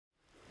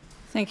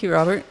Thank you,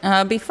 Robert.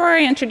 Before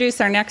I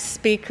introduce our next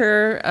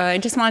speaker, I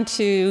just want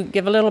to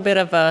give a little bit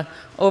of an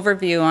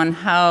overview on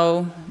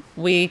how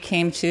we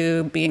came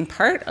to being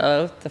part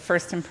of the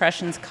First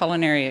Impressions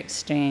Culinary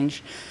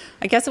Exchange.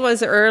 I guess it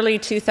was early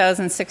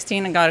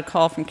 2016, I got a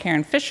call from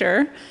Karen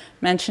Fisher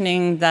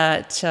mentioning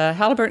that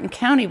Haliburton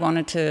County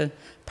wanted to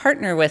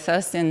partner with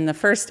us in the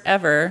first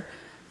ever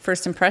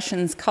First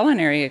Impressions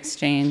Culinary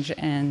Exchange.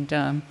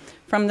 And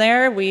from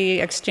there, we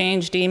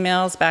exchanged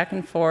emails back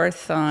and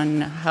forth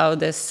on how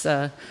this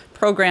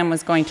program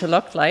was going to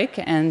look like,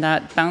 and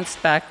that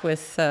bounced back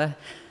with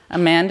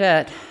Amanda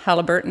at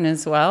Haliburton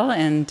as well.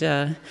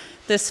 And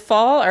this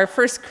fall, our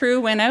first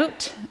crew went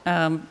out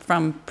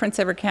from Prince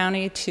Edward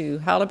County to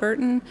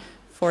Haliburton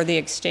for the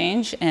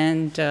exchange,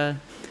 and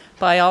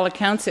by all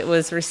accounts, it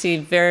was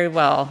received very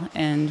well,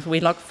 and we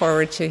look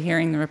forward to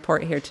hearing the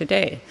report here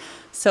today.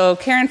 So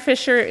Karen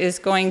Fisher is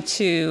going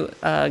to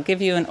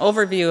give you an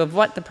overview of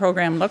what the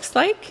program looks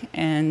like,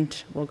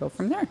 and we'll go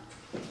from there.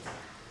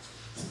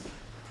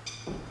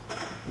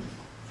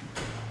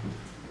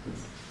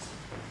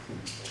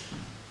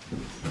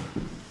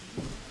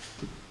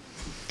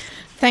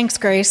 Thanks,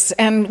 Grace,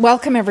 and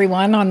welcome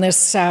everyone on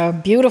this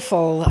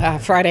beautiful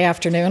Friday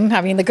afternoon. I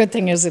mean, the good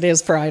thing is it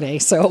is Friday,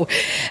 so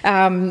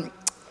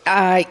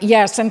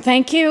yes, and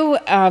thank you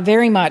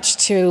very much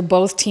to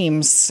both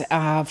teams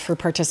for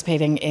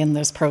participating in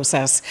this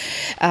process.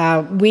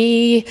 As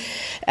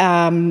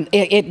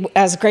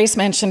Grace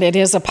mentioned, it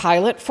is a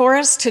pilot for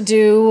us to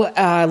do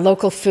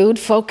local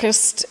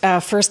food-focused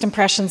First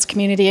Impressions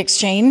Community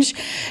Exchange.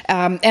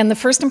 And the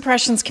First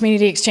Impressions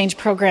Community Exchange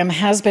program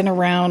has been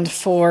around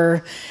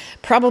for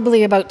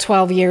probably about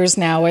 12 years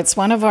now. It's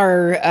one of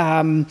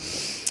our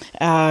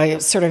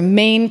sort of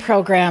main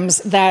programs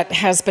that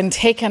has been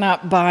taken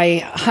up by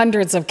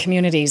hundreds of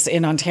communities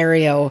in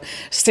Ontario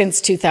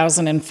since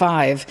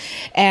 2005.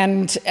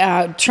 And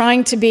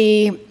trying to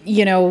be,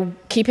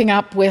 keeping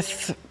up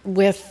with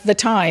the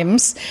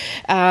times,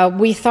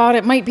 we thought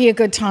it might be a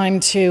good time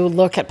to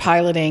look at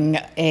piloting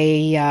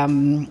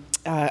a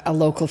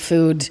local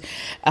food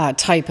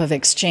type of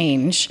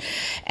exchange.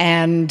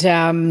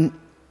 And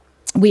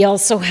we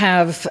also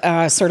have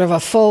sort of a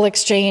full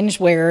exchange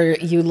where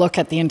you look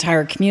at the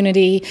entire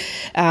community.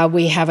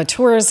 We have a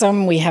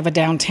tourism, we have a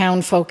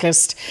downtown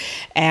focused,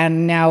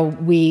 and now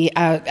we,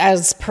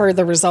 as per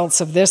the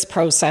results of this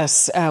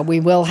process, we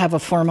will have a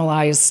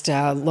formalized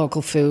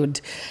local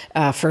food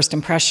First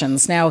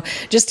Impressions. Now,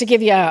 just to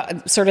give you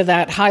sort of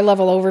that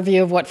high-level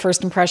overview of what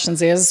First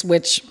Impressions is,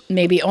 which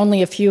maybe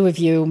only a few of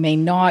you may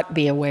not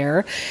be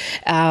aware,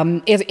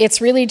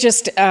 it's really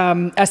just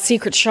a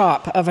secret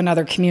shop of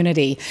another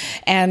community.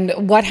 And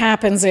what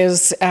happens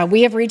is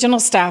we have regional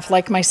staff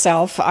like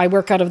myself. I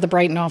work out of the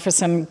Brighton office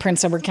in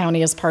Prince Edward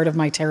County as part of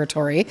my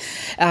territory.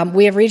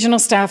 We have regional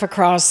staff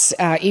across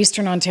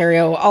Eastern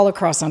Ontario, all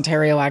across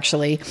Ontario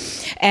actually.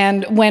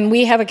 And when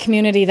we have a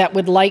community that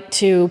would like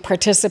to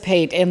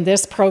participate in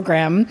this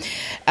program,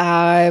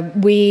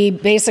 we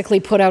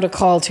basically put out a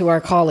call to our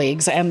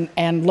colleagues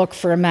and look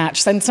for a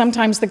match. Then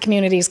sometimes the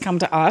communities come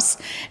to us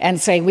and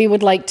say, we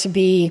would like to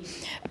be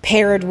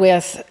paired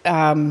with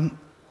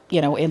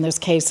in this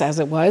case, as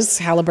it was,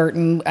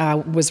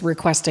 Haliburton was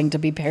requesting to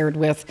be paired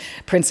with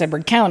Prince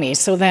Edward County.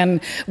 So then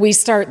we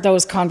start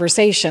those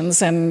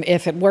conversations, and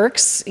if it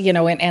works,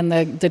 and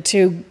the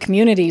two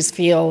communities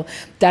feel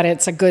that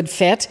it's a good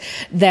fit,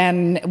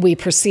 then we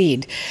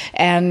proceed.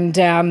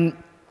 And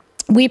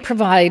we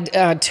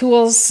provide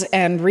tools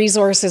and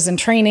resources and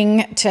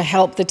training to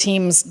help the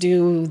teams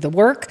do the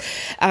work,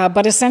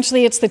 but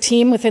essentially it's the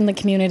team within the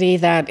community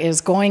that is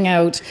going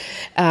out,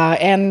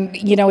 and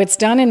it's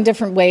done in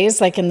different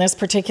ways. Like in this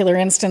particular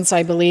instance,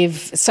 I believe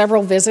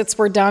several visits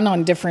were done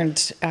on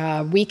different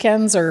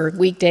weekends or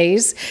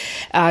weekdays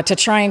to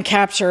try and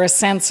capture a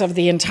sense of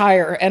the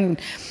entire,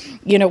 and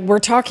we're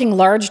talking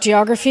large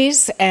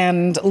geographies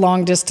and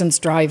long distance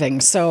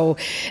driving. So,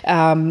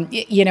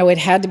 it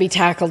had to be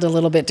tackled a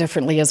little bit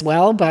differently as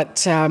well.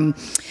 But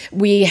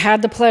we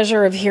had the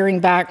pleasure of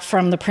hearing back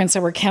from the Prince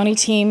Edward County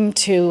team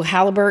to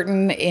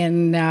Haliburton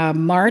in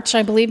March,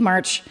 I believe,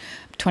 March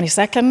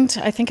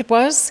 22nd, I think it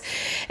was.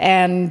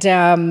 And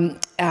there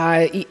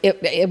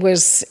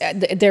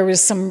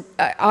was some,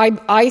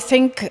 I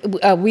think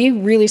we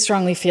really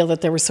strongly feel that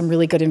there was some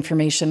really good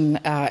information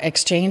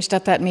exchanged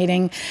at that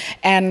meeting,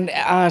 and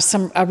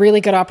a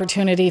really good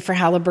opportunity for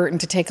Haliburton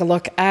to take a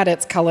look at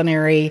its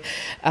culinary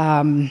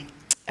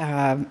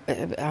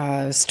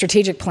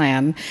strategic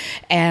plan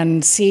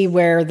and see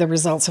where the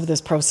results of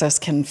this process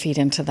can feed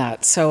into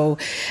that. So,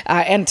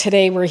 and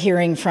today we're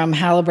hearing from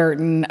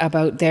Haliburton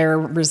about their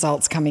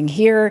results coming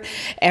here,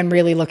 and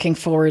really looking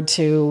forward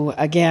to,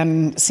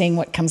 again, seeing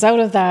what comes out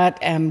of that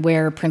and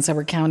where Prince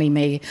Edward County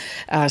may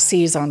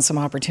seize on some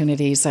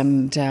opportunities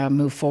and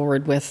move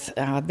forward with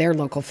their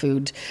local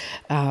food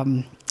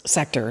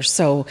sector.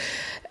 So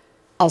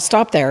I'll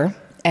stop there.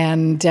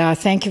 And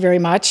thank you very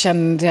much,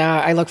 and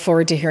I look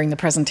forward to hearing the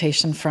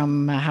presentation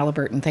from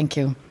Haliburton. Thank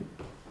you.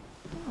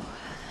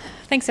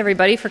 Thanks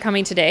everybody for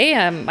coming today.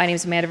 My name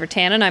is Amanda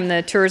Vertanen. I'm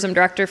the tourism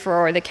director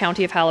for the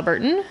County of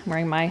Haliburton. I'm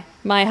wearing my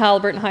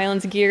Haliburton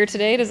Highlands gear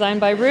today,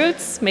 designed by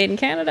Roots, made in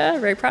Canada.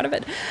 Very proud of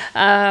it.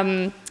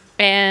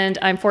 And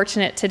I'm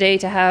fortunate today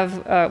to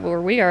have,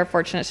 or we are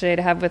fortunate today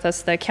to have with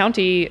us the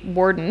county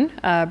warden,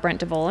 Brent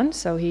DeVolen.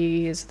 So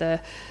he is the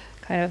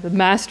kind of the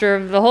master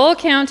of the whole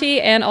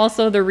county and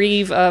also the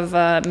reeve of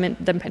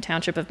the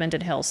township of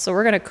Minden Hills. So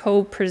we're going to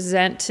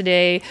co-present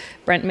today.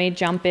 Brent may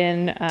jump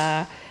in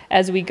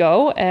as we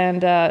go,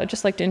 and I'd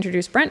just like to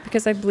introduce Brent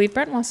because I believe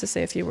Brent wants to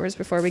say a few words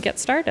before we get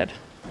started.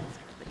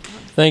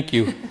 Thank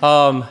you.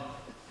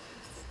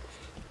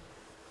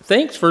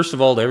 Thanks, first of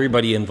all, to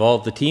everybody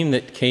involved, the team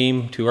that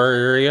came to our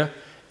area,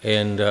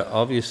 and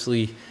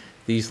obviously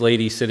these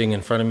ladies sitting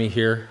in front of me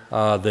here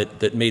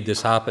that made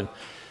this happen.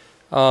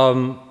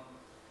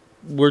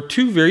 We're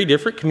two very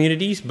different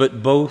communities,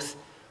 but both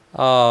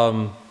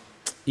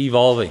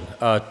evolving.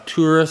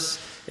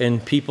 Tourists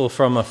and people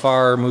from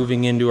afar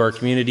moving into our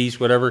communities,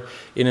 whatever.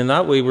 And in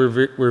that way,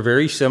 we're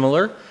very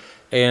similar.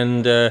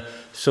 And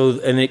so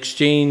an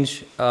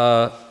exchange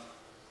was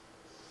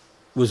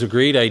a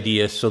great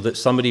idea so that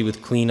somebody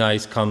with clean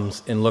eyes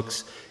comes and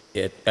looks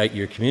at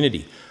your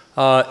community.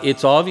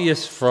 It's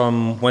obvious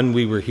from when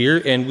we were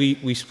here, and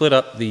we split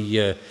up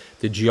the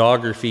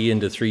geography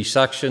into 3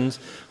 sections,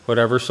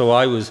 whatever. So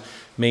I was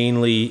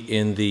mainly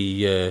in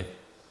the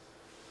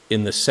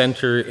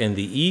center and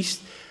the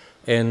east,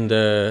 and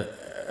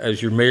as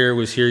your mayor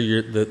was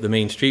here, the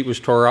main street was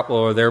tore up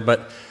over there.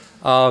 But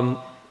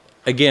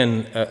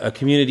again, a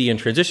community in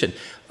transition.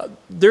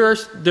 There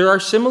are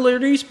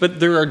similarities, but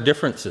there are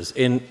differences.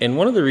 And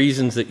one of the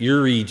reasons that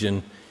your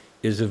region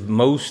is of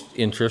most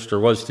interest, or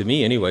was to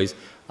me anyways,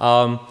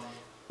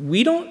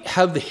 we don't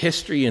have the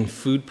history in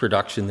food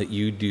production that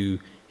you do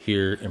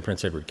here in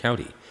Prince Edward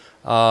County.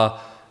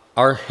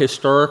 Our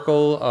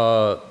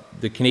historical,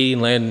 the Canadian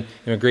Land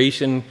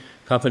Immigration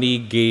Company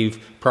gave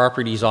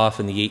properties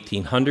off in the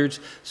 1800s,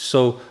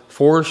 so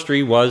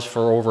forestry was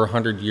for over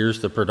 100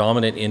 years the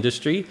predominant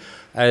industry.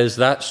 As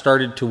that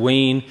started to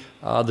wane,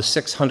 the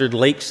 600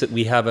 lakes that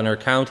we have in our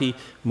county,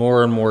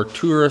 more and more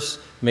tourists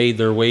made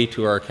their way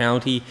to our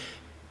county,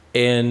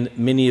 and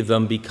many of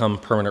them become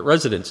permanent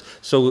residents.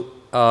 So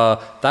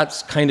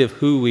that's kind of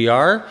who we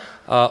are.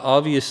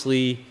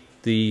 Obviously,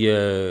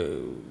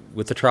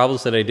 with the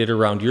travels that I did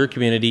around your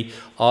community,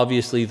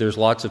 obviously there's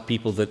lots of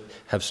people that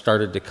have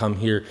started to come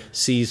here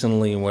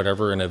seasonally and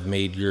whatever, and have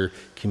made your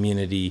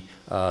community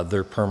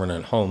their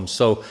permanent home.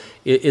 So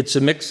it's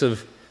a mix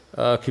of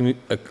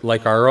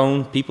like our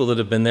own people that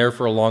have been there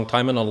for a long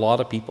time, and a lot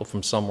of people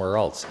from somewhere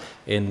else.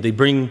 And they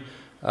bring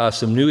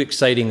some new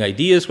exciting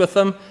ideas with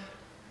them,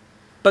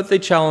 but they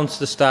challenge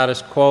the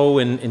status quo,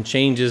 and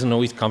change isn't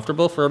always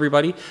comfortable for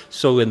everybody.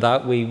 So in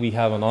that way, we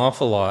have an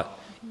awful lot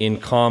in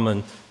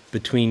common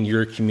between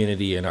your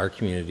community and our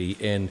community.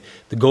 And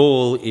the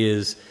goal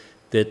is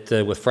that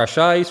with fresh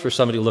eyes, for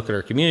somebody to look at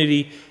our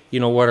community,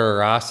 you know, what are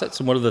our assets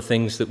and what are the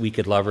things that we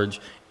could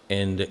leverage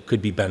and could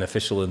be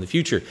beneficial in the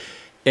future.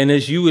 And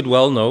as you would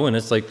well know, and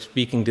it's like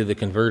speaking to the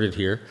converted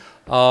here,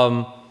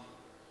 lots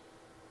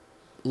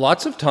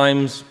of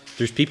times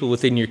there's people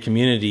within your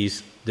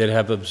communities that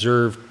have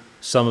observed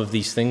some of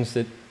these things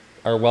that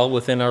are well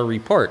within our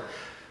report.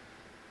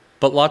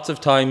 But lots of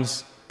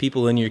times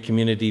people in your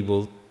community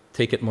will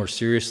take it more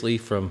seriously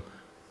from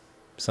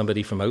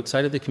somebody from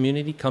outside of the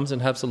community comes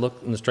and has a look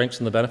in the strengths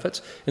and the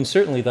benefits. And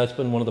certainly that's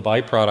been one of the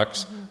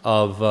byproducts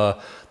of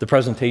the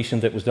presentation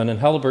that was done in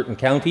Haliburton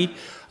County.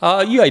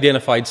 You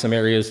identified some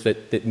areas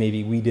that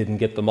maybe we didn't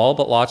get them all,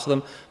 but lots of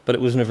them. But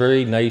it was in a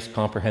very nice,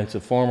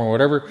 comprehensive form or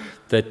whatever,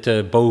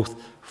 that both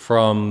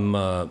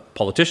from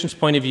politicians'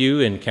 point of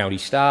view and county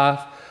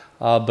staff,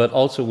 but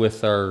also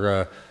with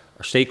our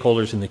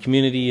stakeholders in the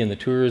community and the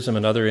tourism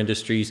and other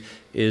industries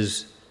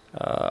is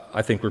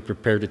I think we're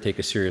prepared to take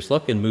a serious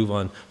look and move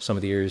on some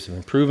of the areas of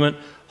improvement.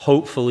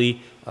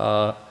 Hopefully,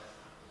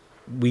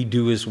 we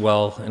do as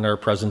well in our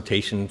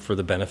presentation for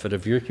the benefit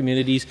of your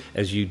communities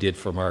as you did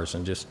from ours.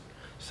 And just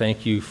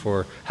thank you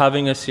for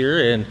having us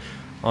here. And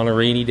on a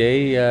rainy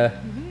day,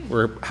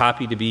 we're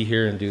happy to be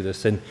here and do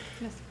this. And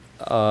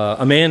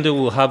Amanda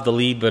will have the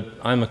lead, but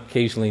I'm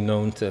occasionally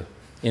known to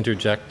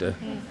interject a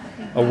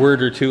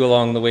word or two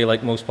along the way,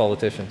 like most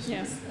politicians.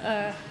 Yes.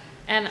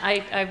 And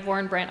I've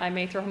warned Brent I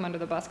may throw him under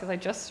the bus because I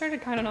just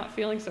started kind of not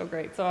feeling so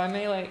great, so I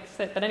may like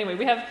sit. But anyway,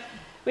 we have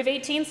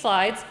 18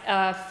 slides.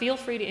 Feel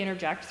free to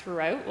interject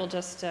throughout. We'll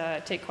just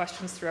take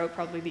questions throughout,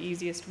 probably the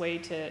easiest way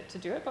to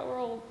do it. But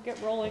we'll get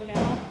rolling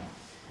now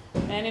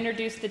and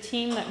introduce the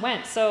team that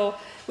went. So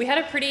we had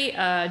a pretty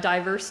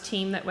diverse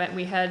team that went.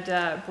 We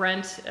had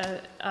Brent,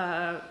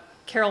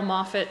 Carol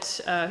Moffat,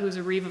 who's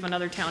a reeve of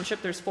another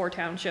township. There's 4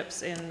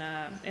 townships in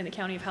the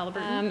county of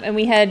Haliburton. And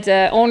we had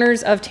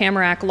owners of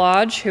Tamarack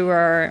Lodge, who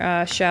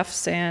are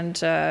chefs and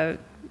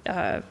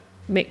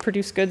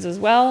produce goods as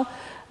well.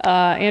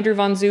 Andrew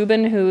Von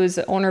Zuben, who is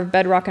owner of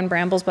Bedrock and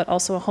Brambles, but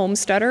also a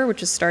homesteader,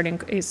 which is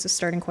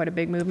starting quite a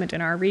big movement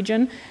in our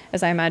region,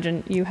 as I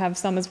imagine you have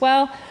some as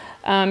well.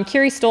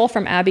 Kiri Stoll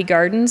from Abbey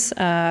Gardens.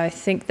 I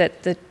think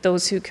that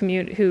those who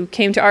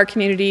came to our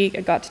community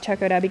got to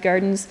check out Abbey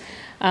Gardens.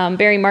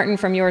 Barry Martin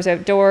from Yours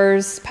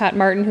Outdoors. Pat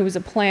Martin, who was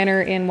a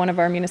planner in one of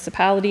our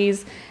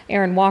municipalities.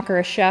 Aaron Walker,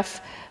 a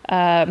chef.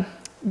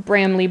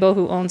 Bram Lebo,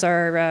 who owns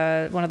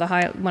our one of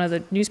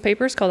the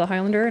newspapers called The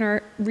Highlander in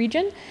our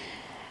region.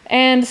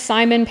 And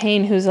Simon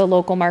Payne, who's a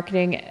local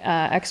marketing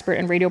expert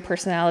and radio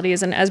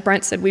personalities. And as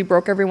Brent said, we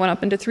broke everyone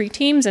up into 3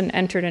 teams and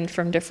entered in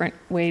from different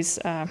ways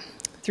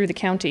through the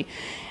county.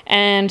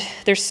 And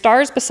there's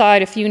stars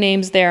beside a few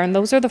names there, and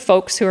those are the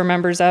folks who are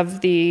members of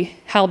the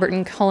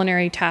Haliburton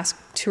Culinary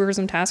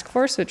Tourism Task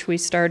Force, which we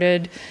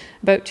started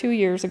about 2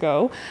 years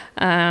ago.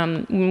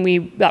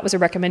 That was a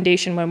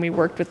recommendation when we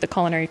worked with the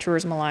Culinary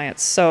Tourism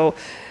Alliance. So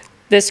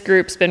this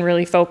group's been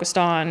really focused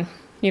on,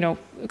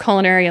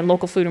 culinary and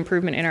local food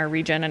improvement in our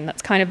region, and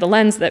that's kind of the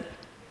lens that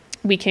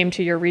we came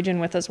to your region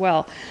with as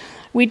well.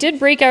 We did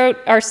break out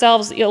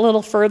ourselves a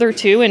little further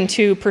too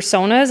into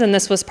personas, and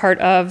this was part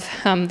of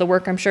the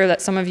work I'm sure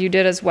that some of you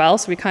did as well.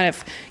 So we kind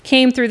of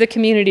came through the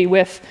community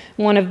with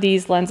one of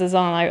these lenses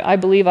on. I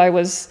believe I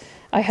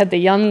had the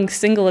young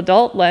single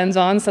adult lens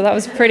on, so that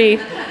was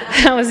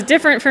that was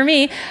different for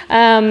me.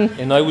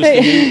 And I was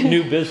the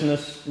new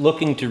business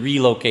looking to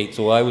relocate,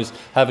 so I was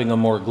having a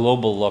more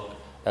global look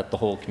at the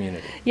whole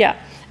community. Yeah.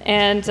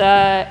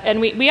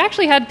 And we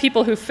actually had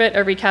people who fit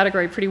every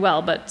category pretty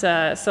well, but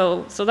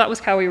so that was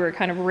how we were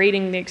kind of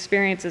rating the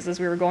experiences as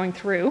we were going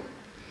through.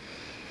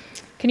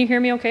 Can you hear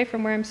me okay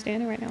from where I'm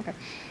standing right now?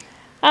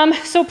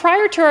 Okay. So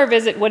prior to our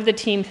visit, what did the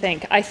team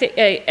think? I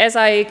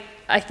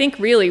think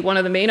really one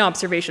of the main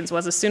observations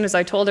was as soon as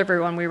I told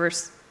everyone we were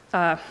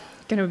going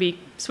to be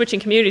switching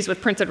communities with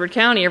Prince Edward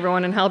County,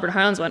 everyone in Haliburton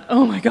Highlands went,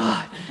 "Oh my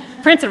God,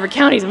 Prince Edward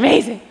County is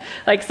amazing!"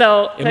 It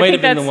might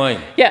have been the wine.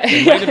 Yeah,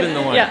 it might have been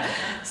the wine. Yeah.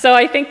 So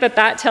I think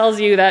that tells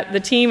you that the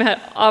team had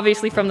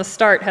obviously from the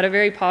start had a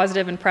very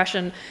positive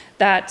impression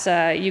that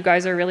you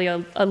guys are really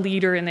a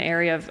leader in the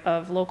area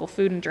of local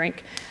food and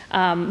drink.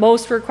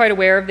 Most were quite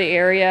aware of the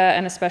area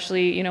and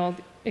especially,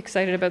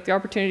 excited about the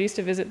opportunities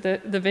to visit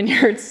the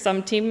vineyards,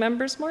 some team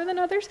members more than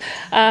others.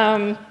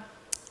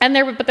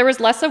 But there was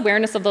less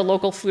awareness of the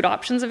local food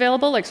options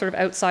available, like sort of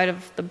outside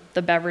of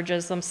the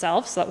beverages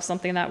themselves. So that was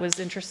something that was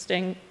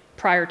interesting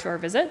prior to our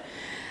visit.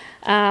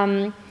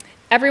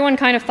 Everyone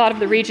kind of thought of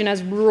the region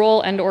as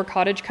rural and or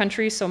cottage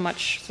country, so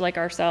much like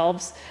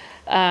ourselves.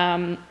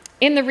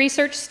 In the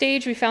research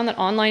stage, we found that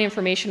online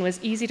information was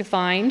easy to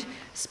find,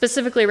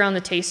 specifically around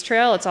the taste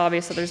trail. It's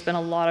obvious that there's been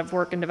a lot of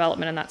work and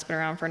development, and that's been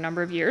around for a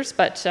number of years,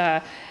 but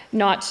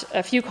not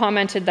a few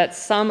commented that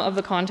some of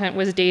the content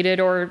was dated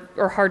or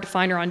hard to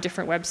find or on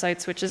different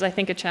websites, which is, I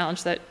think, a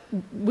challenge that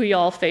we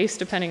all face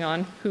depending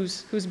on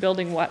who's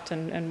building what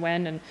and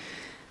when, and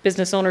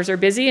business owners are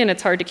busy, and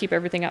it's hard to keep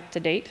everything up to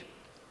date.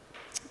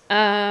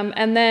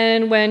 And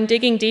then when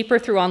digging deeper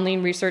through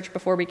online research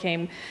before we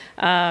came,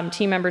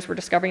 team members were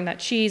discovering that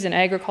cheese and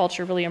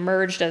agriculture really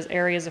emerged as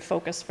areas of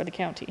focus for the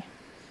county.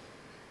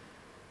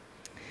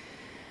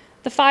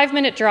 The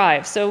 5-minute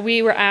drive. So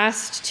we were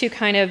asked to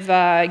kind of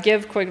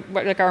give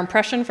our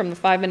impression from the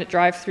 5-minute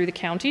drive through the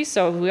county.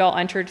 So we all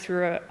entered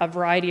through a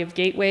variety of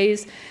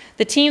gateways.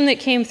 The team that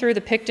came through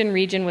the Picton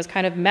region was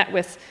kind of met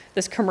with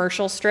this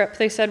commercial strip,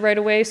 they said right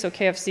away, so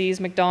KFC's,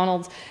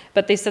 McDonald's,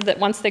 but they said that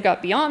once they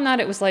got beyond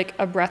that, it was like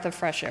a breath of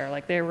fresh air.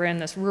 Like they were in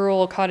this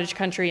rural cottage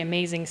country,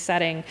 amazing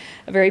setting,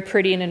 very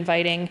pretty and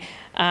inviting.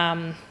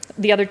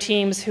 The other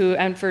teams who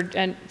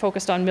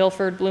focused on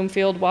Milford,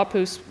 Bloomfield,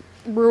 Wapoos,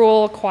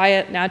 rural,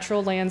 quiet,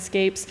 natural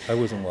landscapes. I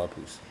was in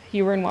Wapoos.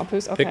 You were in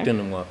Wapoos, okay. Picton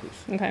and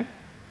Wapoos. Okay.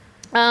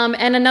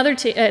 And another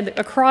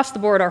across the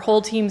board, our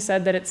whole team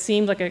said that it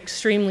seemed like an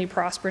extremely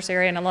prosperous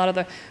area, and a lot of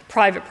the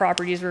private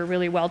properties were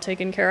really well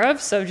taken care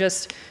of. So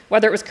just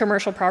whether it was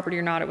commercial property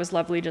or not, it was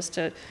lovely just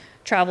to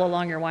travel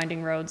along your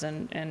winding roads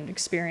and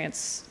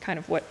experience kind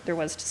of what there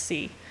was to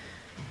see. Do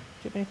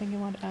you have anything you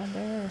want to add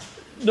there? Or?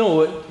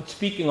 No,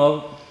 speaking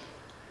of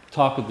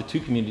talk of the two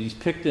communities,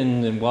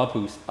 Picton and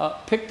Wapoos.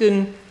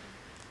 Picton,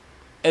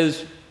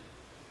 as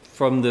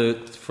from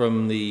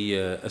the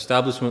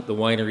establishment, the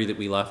winery that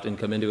we left and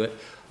come into it.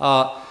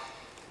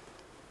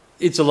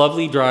 It's a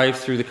lovely drive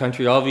through the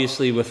country.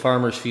 Obviously, with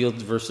farmers'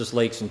 fields versus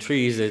lakes and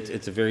trees,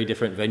 it's a very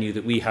different venue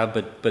that we have,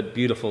 but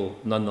beautiful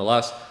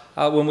nonetheless.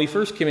 When we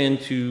first came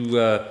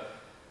into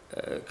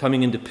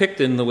coming into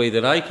Picton, the way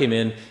that I came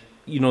in,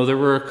 there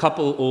were a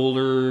couple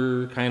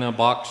older kind of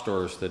box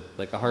stores that,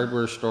 like a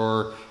hardware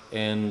store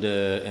and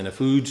a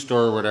food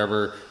store or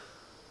whatever,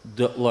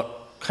 that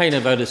look kind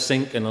of out of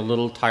sync and a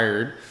little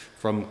tired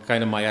from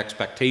kind of my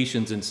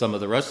expectations and some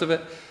of the rest of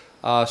it.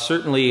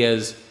 Certainly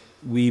as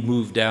we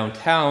moved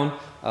downtown,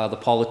 the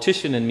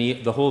politician and me,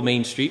 the whole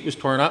main street was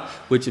torn up,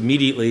 which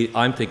immediately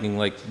I'm thinking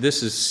like,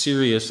 this is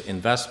serious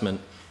investment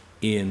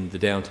in the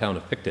downtown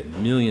of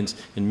Picton. Millions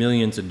and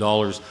millions of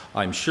dollars,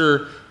 I'm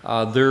sure.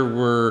 There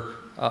were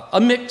a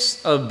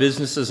mix of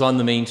businesses on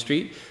the main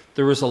street,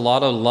 there was a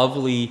lot of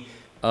lovely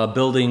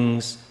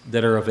buildings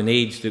that are of an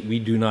age that we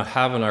do not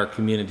have in our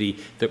community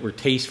that were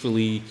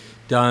tastefully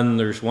done.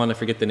 There's one, I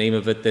forget the name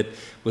of it, that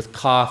with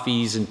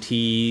coffees and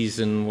teas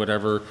and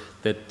whatever,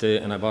 that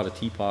and I bought a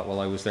teapot while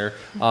I was there,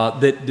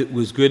 that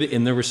was good.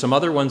 And there were some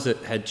other ones that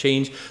had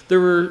changed. There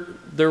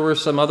were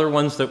some other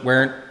ones that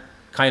weren't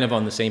kind of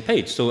on the same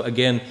page. So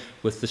again,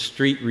 with the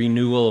street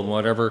renewal and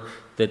whatever,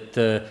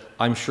 that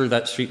I'm sure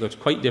that street looks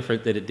quite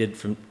different than it did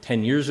from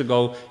 10 years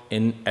ago.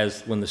 And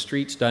as when the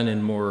street's done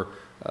and more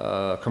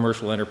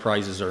commercial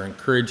enterprises are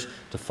encouraged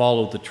to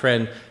follow the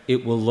trend,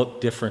 it will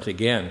look different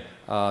again.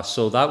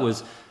 So that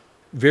was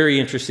very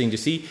interesting to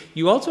see.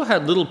 You also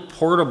had little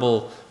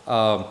portable,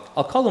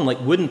 I'll call them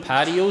like wooden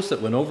patios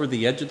that went over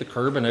the edge of the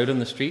curb and out in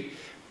the street,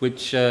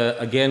 which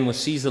again, with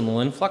seasonal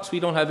influx, we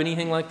don't have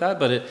anything like that,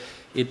 but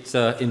it's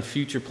in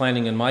future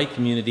planning in my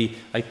community,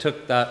 I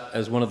took that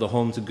as one of the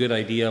homes, a good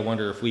idea. I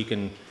wonder if we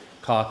can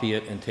copy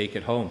it and take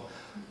it home.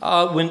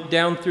 Went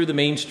down through the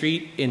main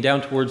street and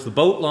down towards the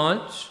boat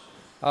launch.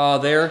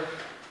 There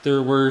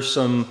were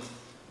some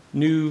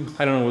new,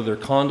 I don't know whether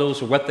they're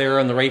condos or what they're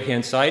on the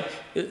right-hand side.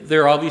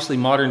 They're obviously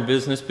modern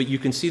business, but you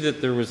can see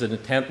that there was an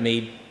attempt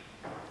made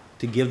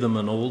to give them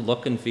an old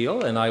look and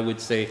feel, and I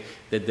would say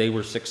that they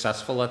were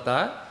successful at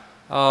that.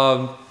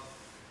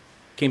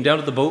 Came down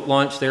to the boat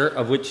launch there,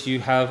 of which you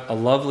have a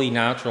lovely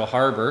natural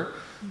harbor.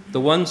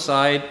 The one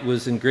side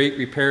was in great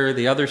repair.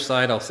 The other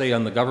side, I'll say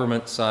on the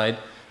government side,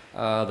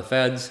 the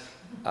feds,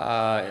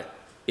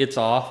 it's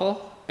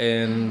awful,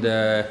 and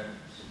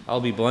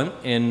I'll be blunt.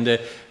 And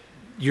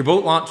your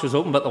boat launch was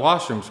open, but the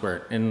washrooms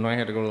weren't, and I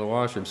had to go to the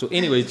washroom. So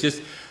anyways,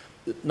 just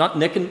not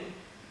nitpicking,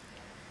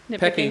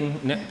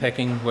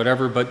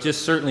 whatever, but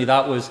just certainly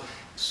that was,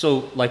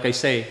 so like I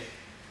say,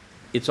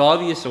 it's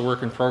obvious a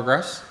work in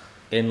progress.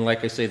 And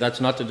like I say, that's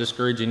not to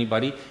discourage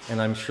anybody,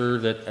 and I'm sure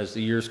that as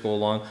the years go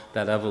along,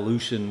 that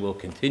evolution will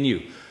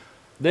continue.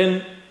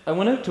 Then I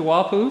went out to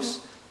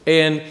Wapoos,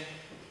 and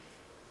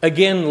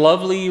again,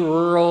 lovely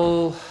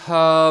rural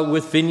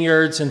with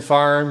vineyards and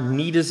farm,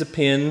 neat as a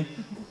pin,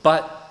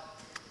 but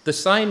the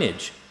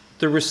signage,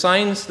 there were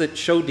signs that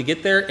showed to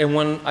get there, and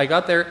when I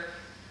got there,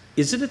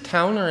 is it a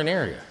town or an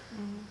area?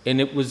 And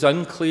it was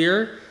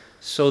unclear,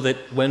 so that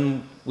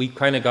when we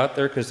kind of got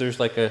there, because there's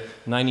like a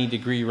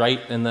 90-degree right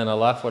and then a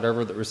left,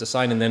 whatever, there was a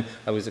sign, and then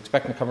I was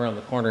expecting to come around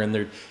the corner, and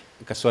there,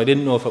 so I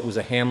didn't know if it was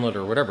a hamlet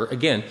or whatever.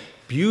 Again,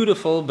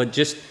 beautiful, but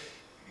just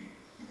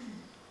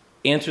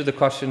answer the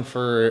question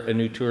for a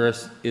new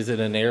tourist: is it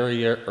an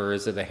area or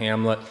is it a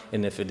hamlet?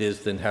 And if it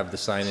is, then have the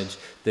signage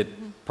that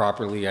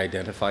properly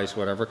identifies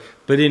whatever.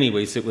 But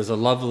anyways, it was a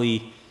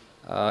lovely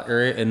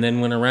area, and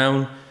then went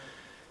around,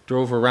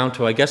 drove around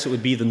to, I guess it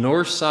would be the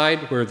north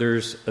side, where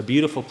there's a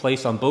beautiful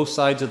place on both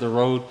sides of the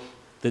road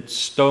that's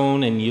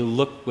stone, and you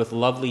look with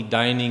lovely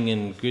dining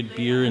and good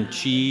beer and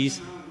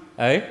cheese.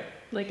 Eh?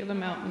 Lake of the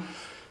Mountain.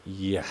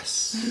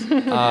 Yes.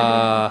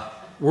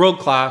 World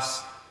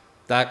class.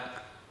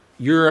 That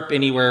Europe,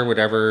 anywhere,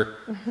 whatever,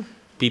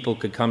 people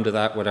could come to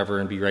that, whatever,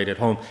 and be right at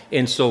home.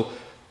 And so,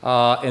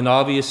 and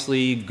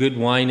obviously good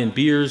wine and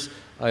beers.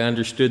 I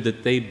understood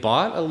that they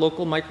bought a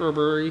local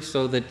microbrewery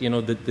so that, you know,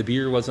 the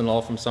beer wasn't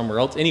all from somewhere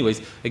else.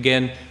 Anyways,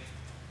 again,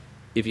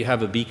 if you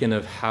have a beacon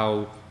of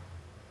how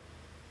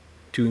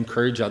to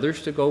encourage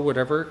others to go,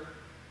 whatever,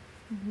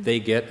 they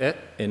get it.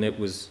 And it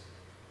was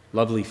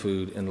lovely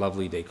food and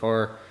lovely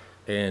decor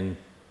and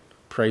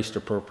priced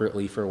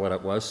appropriately for what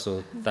it was.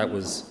 So that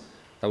was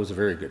a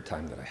very good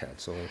time that I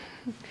had.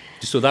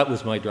 So that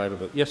was my drive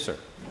about. Yes, sir.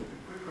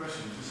 Quick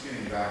question, just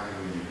getting back to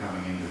when you're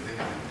coming into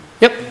Thicketon.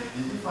 Yep.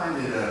 Did you find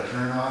it a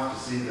turn off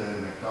to see the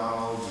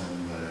McDonald's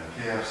and the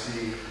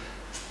KFC?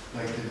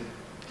 Like,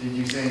 did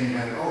you say in your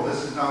head, oh,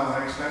 this is not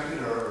what I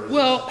expected, or is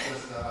this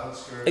just the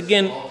outskirts,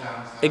 small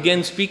towns?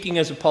 Again, speaking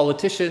as a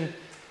politician,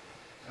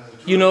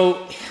 you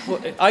know,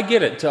 I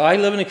get it. I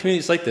live in a community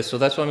that's like this, so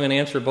that's why I'm going to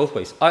answer it both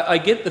ways. I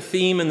get the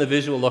theme and the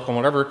visual look and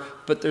whatever,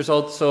 but there's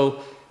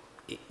also,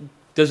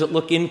 does it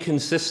look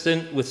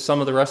inconsistent with some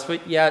of the rest of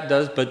it? Yeah, it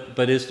does, but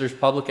there's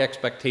public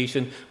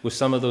expectation with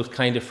some of those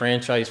kind of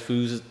franchise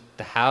foods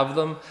to have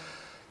them?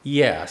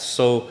 Yeah,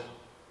 so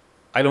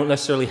I don't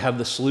necessarily have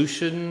the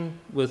solution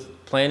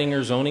with planning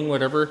or zoning,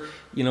 whatever.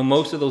 You know,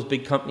 most of those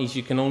big companies,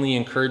 you can only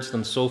encourage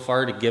them so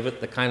far to give it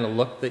the kind of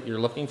look that you're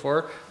looking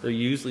for. They're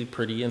usually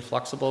pretty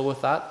inflexible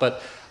with that,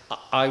 but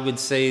I would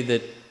say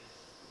that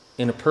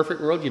in a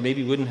perfect world, you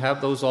maybe wouldn't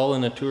have those all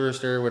in a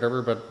tourist area or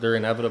whatever, but they're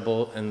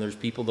inevitable, and there's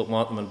people that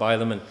want them and buy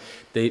them, and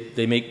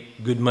they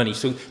make good money.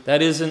 So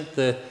that isn't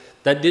the,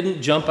 that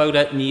didn't jump out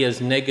at me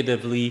as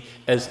negatively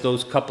as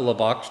those couple of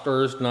box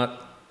stores,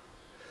 not,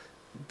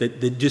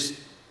 that just,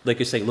 like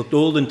I say, looked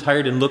old and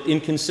tired and looked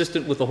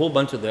inconsistent with a whole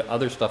bunch of the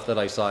other stuff that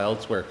I saw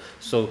elsewhere.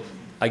 So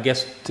I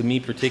guess to me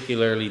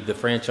particularly, the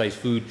franchise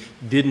food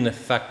didn't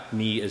affect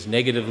me as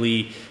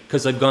negatively,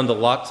 because I've gone to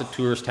lots of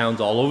tourist towns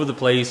all over the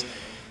place,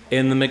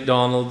 and the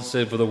McDonald's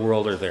of the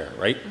world are there,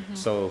 right?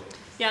 So.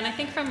 Yeah, and I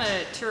think from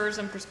a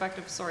tourism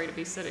perspective, sorry to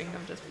be sitting,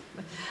 I'm just,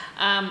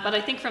 but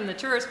I think from the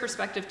tourist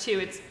perspective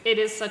too, it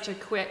is such a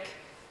quick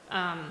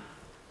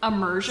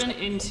immersion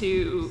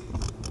into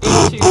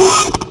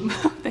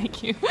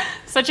thank you,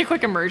 such a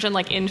quick immersion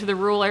like into the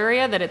rural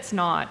area that it's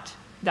not,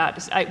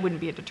 it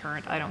wouldn't be a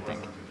deterrent, I don't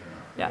think.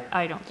 Yeah,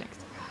 I don't think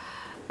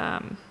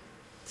so.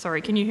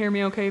 Sorry, can you hear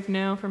me okay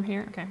now from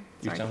here? Okay.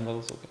 Your sound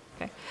level's okay.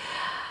 Okay.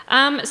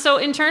 So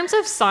in terms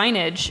of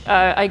signage,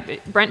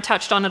 Brent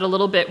touched on it a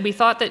little bit. We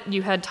thought that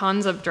you had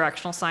tons of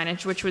directional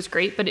signage, which was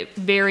great, but it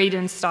varied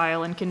in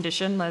style and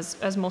condition,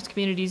 as most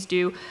communities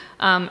do.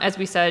 As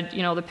we said,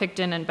 you know, the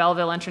Picton and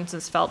Belleville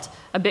entrances felt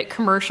a bit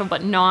commercial,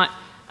 but not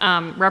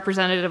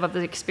representative of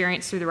the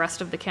experience through the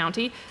rest of the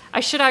county. I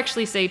should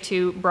actually say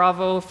too,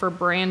 bravo for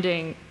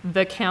branding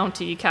the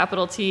county,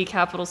 capital T,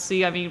 capital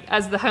C. I mean,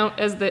 as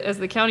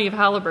the county of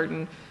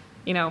Haliburton,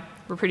 you know,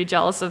 we're pretty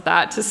jealous of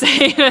that, to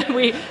say that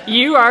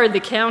you are the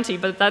county,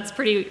 but that's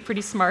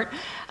pretty smart.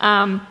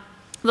 The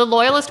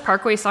Loyalist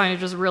Parkway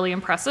signage was really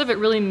impressive. It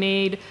really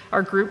made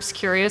our groups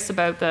curious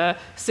about the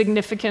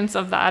significance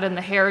of that and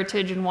the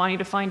heritage, and wanting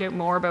to find out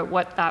more about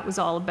what that was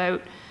all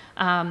about.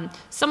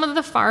 Some of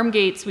the farm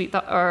gates we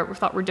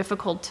thought were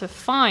difficult to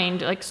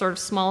find, like sort of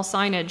small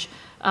signage,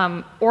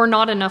 or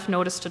not enough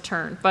notice to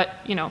turn. But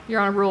you know, you're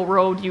on a rural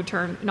road, you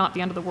turn, not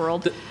the end of the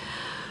world.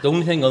 The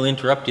only thing, I'll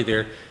interrupt you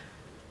there.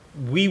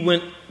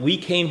 We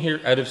came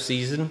here out of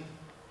season.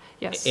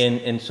 Yes.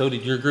 And so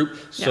did your group.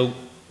 So yeah.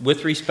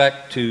 With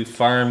respect to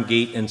farm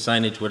gate and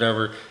signage,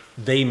 whatever,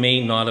 they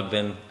may not have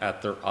been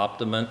at their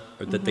optimum,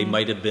 or that they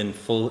might have been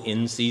full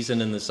in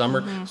season in the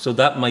summer. So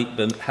that might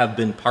have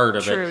been part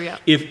of True, it. Yeah.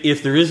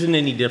 If there isn't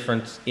any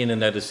difference in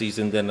and out of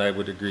season, then I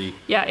would agree.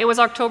 Yeah, it was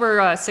October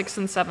 6th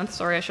and 7th,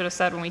 sorry, I should have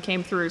said, when we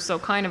came through, so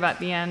kind of at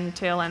the end,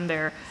 tail end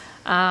there.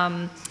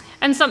 And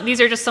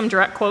these are just some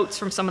direct quotes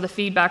from some of the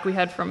feedback we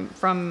had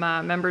from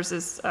members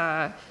is, you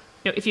know,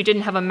 if you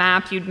didn't have a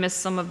map, you'd miss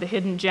some of the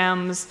hidden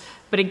gems.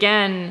 But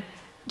again,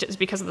 just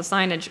because of the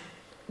signage.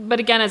 But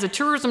again, as a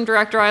tourism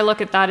director, I look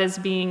at that as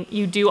being,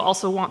 you do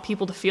also want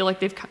people to feel like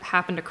they've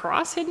happened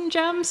across hidden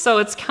gems. So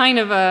it's kind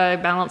of a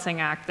balancing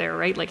act there,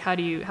 right? Like how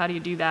do you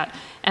do that?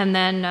 And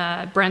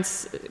then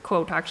Brent's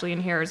quote actually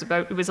in here is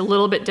about, it was a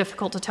little bit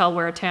difficult to tell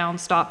where a town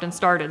stopped and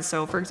started.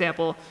 So for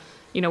example,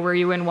 you know, were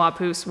you in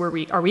Wapoos?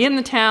 Are we in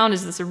the town?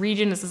 Is this a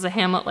region? Is this a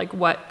hamlet? Like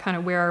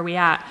where are we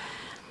at?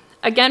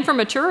 Again, from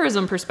a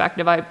tourism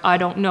perspective, I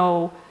don't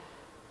know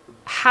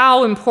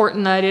how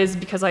important that is,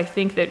 because I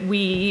think that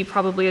we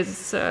probably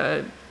as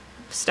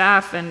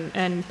staff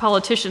and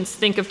politicians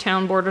think of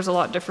town borders a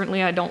lot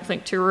differently. I don't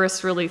think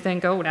tourists really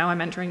think, oh, now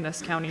I'm entering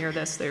this county or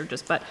this. They're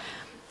just, but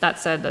that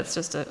said, that's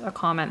just a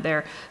comment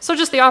there. So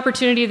just the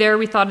opportunity there,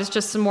 we thought is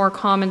just some more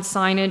common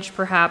signage,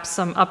 perhaps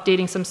some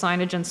updating some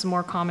signage and some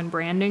more common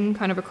branding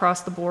kind of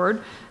across the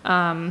board.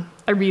 I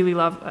really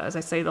love, as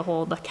I say,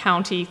 the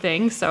county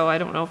thing. So I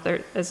don't know if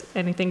there is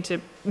anything to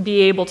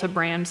be able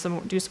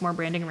to do some more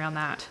branding around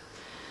that.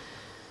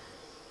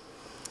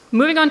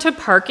 Moving on to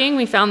parking,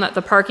 we found that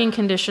the parking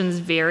conditions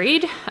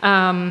varied.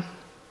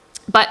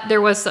 But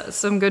there was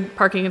some good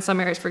parking in some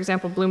areas, for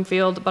example,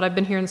 Bloomfield, but I've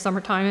been here in the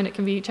summertime and it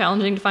can be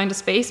challenging to find a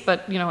space,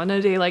 but you know, on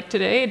a day like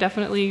today,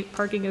 definitely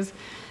parking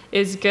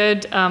is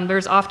good.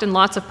 There's often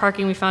lots of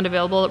parking we found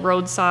available at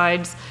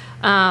roadsides,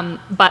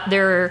 but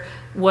there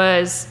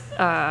was,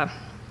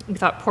 we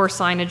thought, poor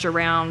signage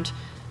around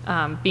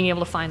being able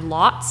to find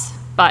lots,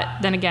 but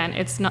then again,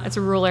 it's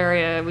a rural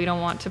area, we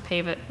don't want to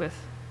pave it with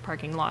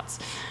parking lots.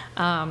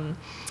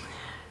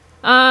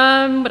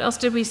 What else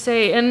did we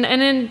say? And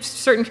in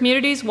certain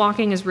communities,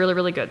 walking is really,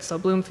 really good. So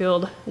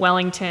Bloomfield,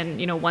 Wellington,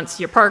 you know, once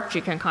you're parked,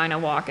 you can kind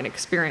of walk and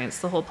experience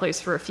the whole place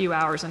for a few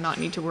hours and not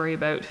need to worry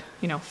about,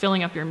 you know,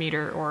 filling up your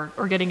meter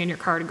or getting in your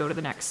car to go to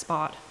the next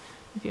spot.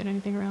 If you had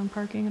anything around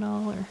parking at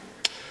all, or?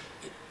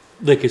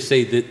 Like I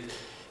say, that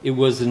it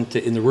wasn't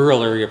in the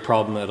rural area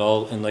problem at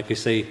all. And like I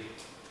say,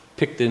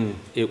 Picton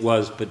it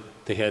was, but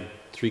they had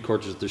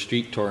 3/4 of the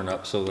street torn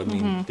up. So, I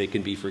mean, they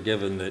can be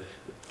forgiven that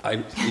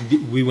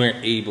we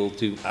weren't able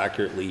to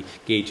accurately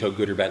gauge how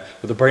good or bad.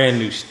 With a brand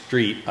new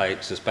street, I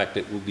suspect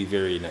it will be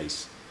very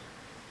nice.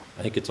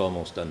 I think it's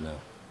almost done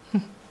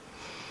now.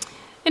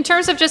 In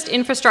terms of just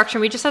infrastructure,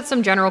 we just had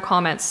some general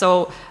comments.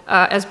 So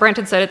as Brent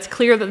had said, it's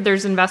clear that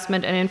there's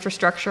investment and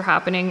infrastructure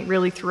happening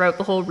really throughout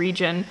the whole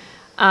region.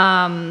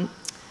 Now,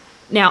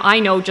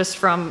 I know just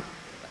from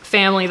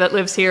family that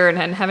lives here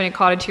and having a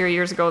cottage here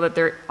years ago that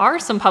there are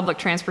some public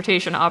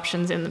transportation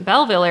options in the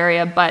Belleville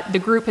area, but the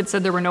group had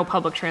said there were no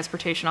public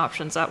transportation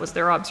options. That was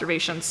their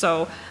observation.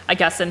 So I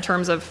guess in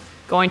terms of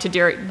going to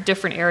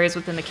different areas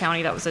within the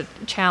county, that was a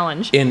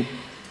challenge. And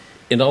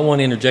I want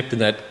to interject in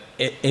that,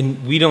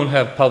 and we don't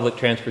have public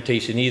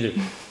transportation either.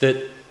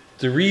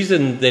 The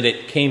reason that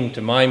it came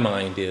to my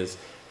mind is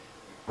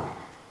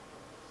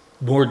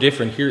more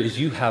different here is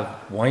you have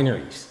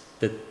wineries.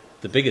 That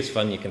the biggest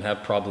fun you can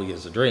have probably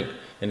is a drink.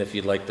 And if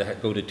you'd like to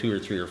go to 2 or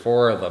 3 or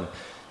 4 of them,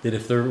 that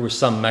if there was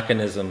some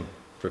mechanism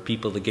for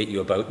people to get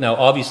you about. Now,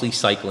 obviously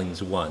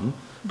cycling's one,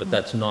 but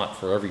that's not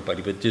for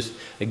everybody. But just,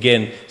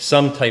 again,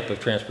 some type of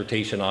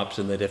transportation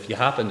option that if you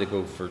happen to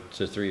go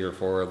to 3 or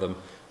 4 of them,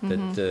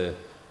 that,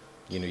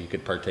 you know, you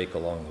could partake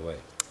along the way.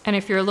 And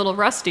if you're a little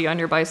rusty on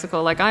your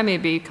bicycle, like I may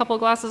be, a couple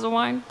glasses of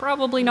wine,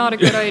 probably not a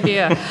good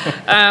idea.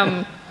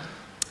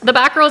 The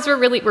back roads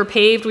were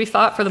paved, we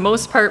thought, for the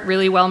most part,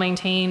 really well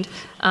maintained.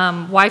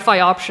 Wi-Fi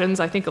options,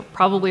 I think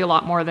probably a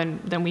lot more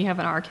than we have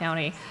in our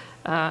county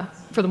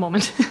for the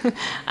moment.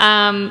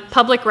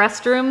 Public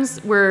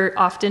restrooms were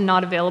often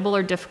not available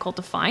or difficult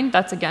to find.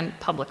 That's, again,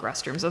 public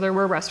restrooms. So there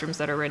were restrooms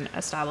that are in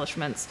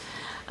establishments.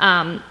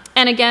 And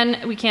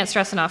again, we can't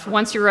stress enough,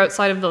 once you were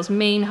outside of those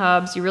main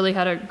hubs, you really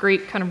had a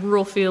great kind of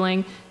rural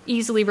feeling,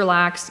 easily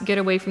relaxed, get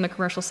away from the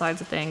commercial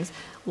sides of things.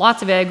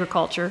 Lots of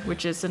agriculture,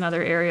 which is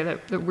another area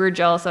that we're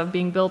jealous of,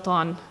 being built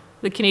on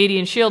the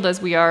Canadian Shield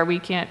as we are. We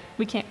can't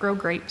grow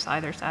grapes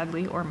either,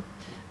 sadly, or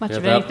much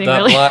of anything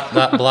really.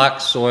 That black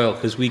soil,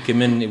 because we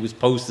came in, it was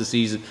post the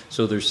season,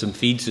 so there's some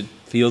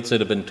fields that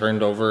have been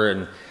turned over,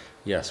 and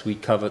yes, we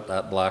covet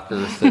that black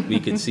earth that we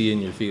can see in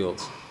your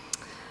fields.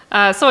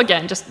 So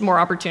again, just more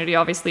opportunity,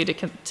 obviously,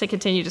 to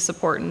continue to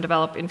support and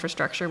develop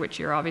infrastructure, which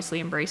you're obviously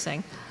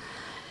embracing.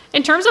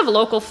 In terms of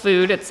local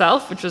food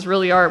itself, which was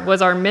really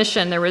our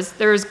mission, there was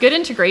good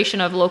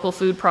integration of local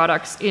food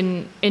products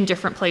in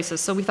different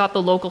places. So we thought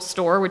the local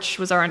store, which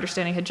was our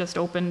understanding, had just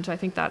opened, I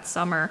think, that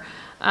summer.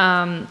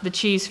 The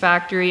cheese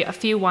factory, a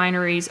few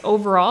wineries.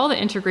 Overall, the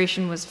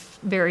integration was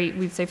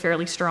we'd say,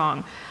 fairly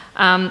strong.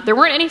 There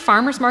weren't any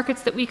farmers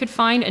markets that we could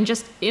find, and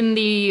just in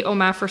the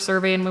OMAFRA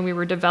survey, and when we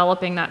were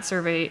developing that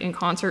survey in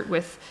concert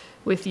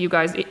with you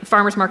guys,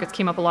 farmers markets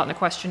came up a lot in the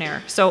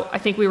questionnaire. So I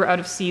think we were out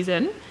of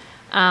season,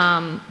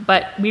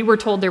 but we were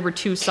told there were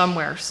 2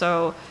 somewhere.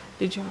 So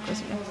did you have a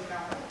question?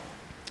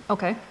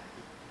 Okay.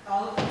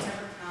 All of Prince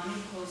Edward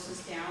County closes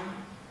down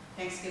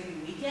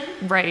Thanksgiving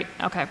weekend. Right.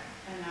 Okay. And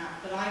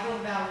but I go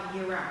to Valley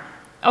year round.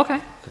 Okay.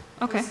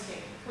 Okay.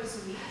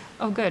 Twice a week.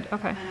 Oh, good.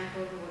 Okay. And I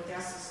go to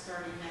Odessa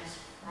starting next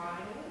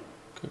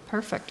Friday.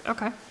 Perfect.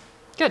 Okay.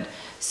 Good.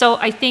 So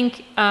I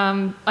think,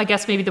 I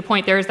guess maybe the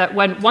point there is that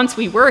once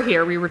we were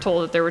here, we were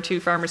told that there were 2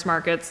 farmers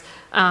markets,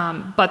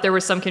 but there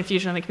was some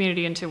confusion in the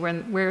community into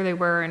where they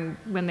were and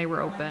when they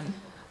were open.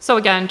 So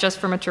again, just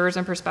from a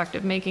tourism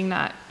perspective, making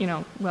that,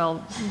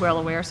 well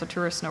aware so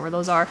tourists know where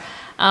those are.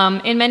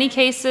 In many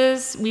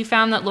cases, we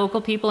found that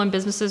local people and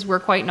businesses were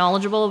quite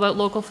knowledgeable about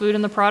local food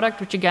and the product,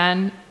 which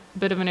again, a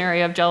bit of an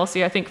area of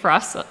jealousy, I think, for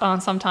us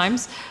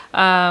sometimes.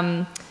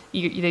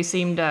 They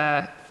seemed,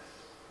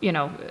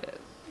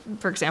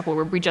 for example,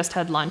 where we just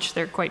had lunch,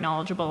 they're quite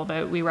knowledgeable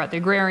about, we were at the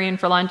Agrarian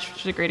for lunch,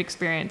 which was a great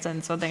experience,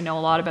 and so they know a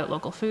lot about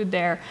local food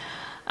there.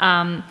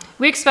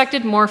 We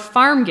expected more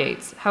farm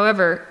gates,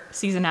 however,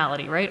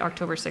 seasonality, right?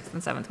 October 6th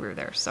and 7th we were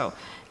there, so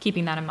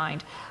keeping that in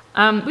mind.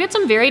 We had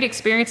some varied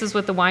experiences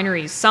with the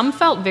wineries. Some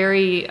felt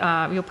very,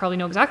 you'll probably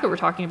know exactly what we're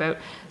talking about,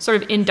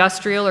 sort of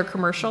industrial or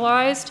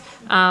commercialized,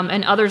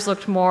 and others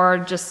looked more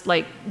just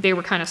like they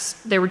were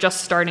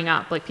just starting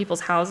up, like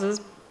people's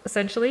houses,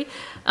 essentially.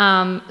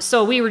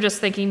 So we were just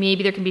thinking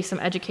maybe there can be some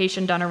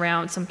education done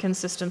around some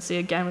consistency,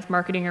 again, with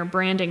marketing or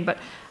branding, but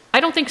I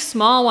don't think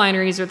small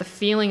wineries or the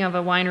feeling of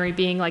a winery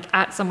being like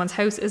at someone's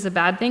house is a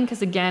bad thing,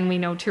 because again, we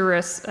know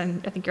tourists,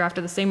 and I think you're after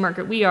the same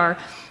market we are,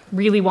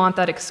 really want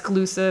that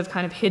exclusive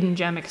kind of hidden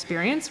gem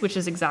experience, which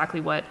is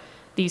exactly what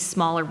these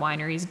smaller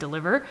wineries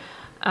deliver.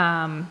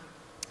 And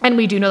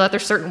we do know that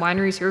there's certain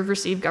wineries who have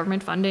received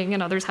government funding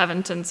and others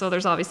haven't, and so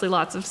there's obviously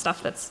lots of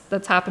stuff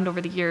that's happened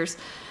over the years.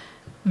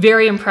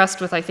 Very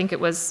impressed with, I think it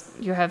was,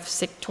 you have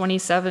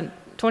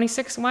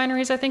 26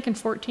 wineries, I think, in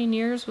 14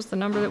 years was the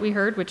number that we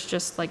heard, which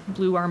just like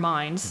blew our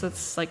minds.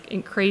 That's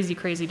like crazy,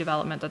 crazy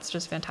development. That's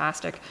just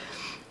fantastic.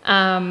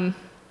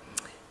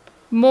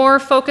 More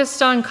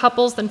focused on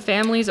couples than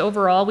families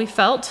overall, we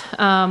felt,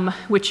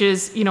 which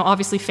is,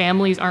 obviously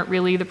families aren't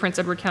really the Prince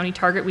Edward County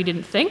target, we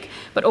didn't think,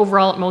 but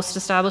overall at most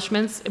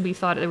establishments, we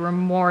thought they were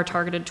more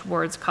targeted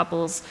towards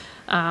couples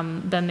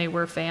than they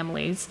were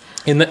families.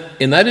 And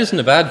that isn't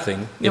a bad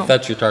thing if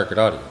that's your target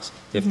audience.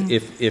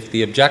 If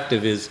the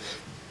objective is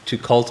to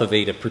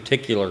cultivate a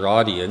particular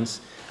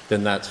audience,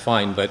 then that's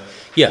fine. But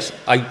yes,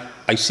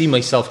 I see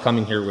myself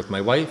coming here with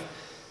my wife.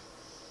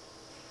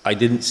 I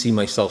didn't see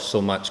myself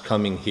so much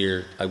coming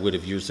here I would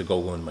have years ago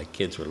when my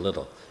kids were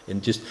little.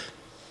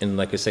 And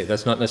like I say,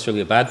 that's not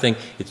necessarily a bad thing.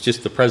 It's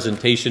just the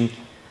presentation.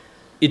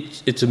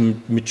 It's a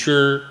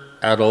mature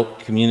adult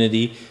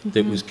community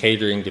that was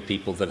catering to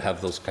people that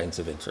have those kinds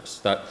of interests.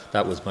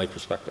 That was my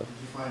perspective.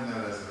 Did you find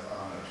that as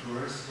on a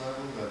tourist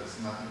level, that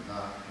it's not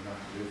enough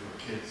to do for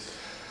kids?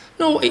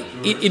 No,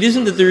 it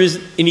isn't that there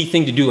is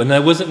anything to do, and I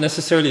wasn't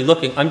necessarily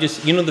looking. I'm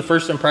just, the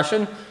first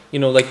impression,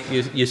 like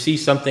you see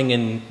something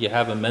and you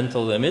have a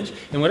mental image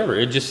and whatever.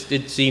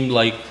 It seemed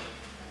like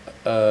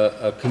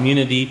a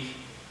community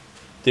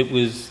that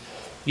was,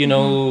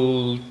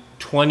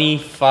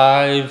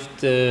 25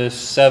 to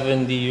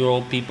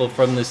 70-year-old people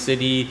from the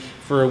city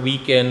for a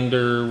weekend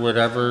or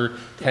whatever,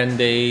 10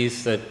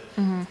 days, it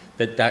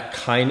had that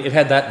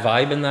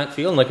vibe and that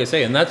feel. And like I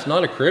say, and that's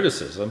not a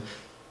criticism,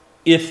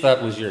 if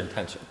that was your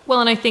intention. Well,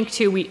 and I think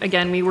too,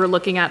 we were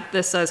looking at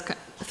this as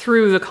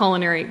through the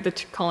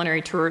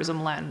culinary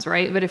tourism lens,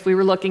 right? But if we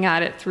were looking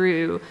at it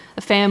through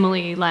a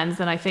family lens,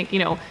 then I think, you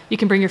know, you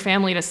can bring your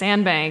family to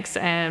Sandbanks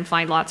and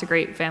find lots of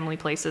great family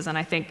places. And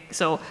I think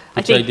so.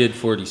 Which I did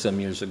 40 some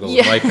years ago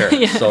with my parents.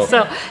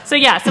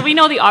 Yeah, so we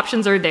know the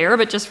options are there,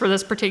 but just for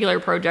this particular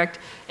project,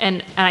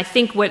 and I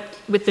think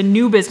with the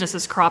new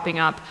businesses cropping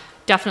up,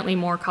 definitely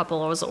more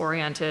couples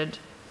oriented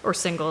or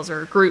singles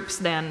or groups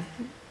than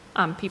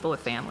people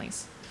with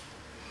families.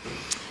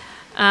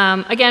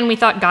 Again, we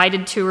thought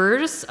guided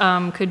tours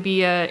could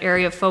be an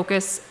area of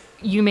focus.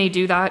 You may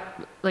do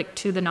that like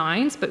to the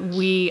nines, but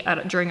we,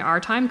 during our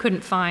time,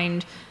 couldn't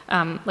find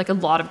like a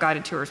lot of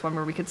guided tours, one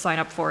where we could sign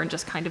up for and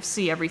just kind of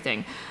see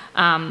everything.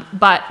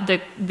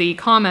 But the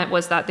comment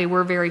was that they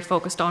were very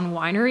focused on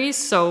wineries.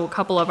 So a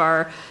couple of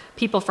our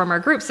people from our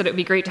group said it would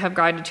be great to have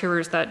guided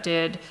tours that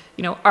did,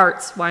 you know,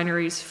 arts,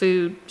 wineries,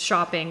 food,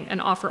 shopping,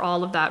 and offer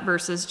all of that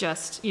versus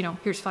just, you know,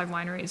 here's 5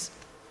 wineries.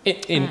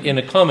 In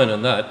a comment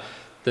on that,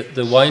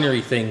 the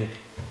winery thing,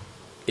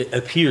 it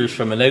appears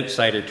from an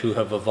outsider to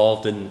have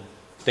evolved, and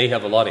they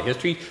have a lot of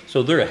history,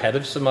 so they're ahead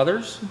of some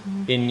others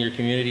in your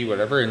community,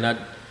 whatever, and that,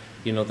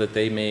 you know, that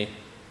they may,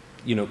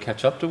 you know,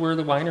 catch up to where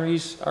the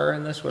wineries are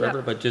in this,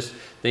 whatever, but just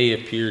they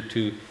appear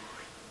to,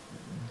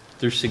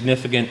 they're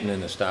significant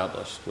and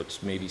established,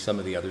 which maybe some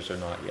of the others are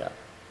not yet.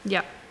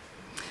 Yeah.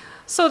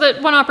 So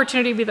that one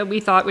opportunity that we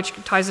thought, which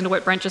ties into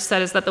what Brent just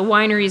said, is that the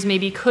wineries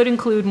maybe could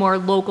include more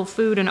local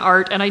food and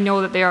art, and I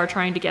know that they are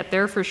trying to get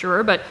there for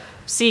sure, but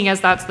seeing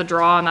as that's the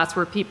draw and that's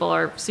where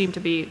people seem to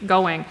be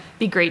going,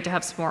 be great to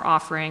have some more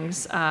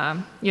offerings,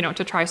 you know,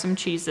 to try some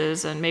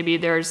cheeses, and maybe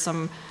there's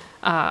some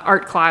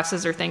art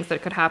classes or things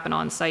that could happen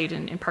on site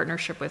in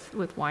partnership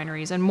with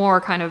wineries, and more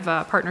kind of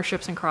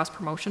partnerships and cross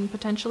promotion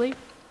potentially.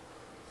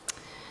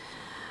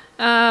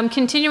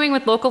 Continuing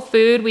with local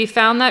food, we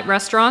found that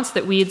restaurants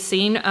that we had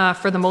seen,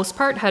 for the most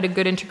part, had a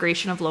good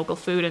integration of local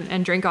food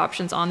and drink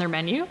options on their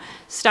menu.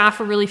 Staff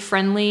were really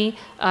friendly,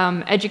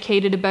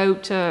 educated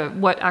about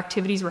what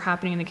activities were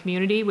happening in the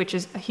community, which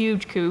is a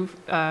huge coup,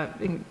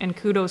 and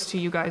kudos to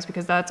you guys,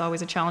 because that's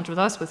always a challenge with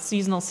us, with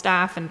seasonal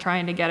staff and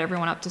trying to get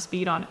everyone up to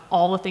speed on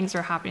all the things that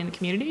are happening in the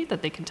community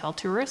that they can tell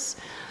tourists.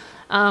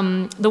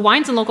 The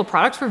wines and local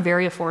products were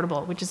very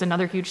affordable, which is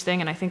another huge thing,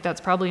 and I think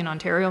that's probably an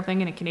Ontario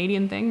thing and a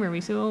Canadian thing, where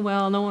we say, oh,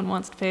 well, no one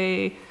wants to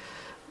pay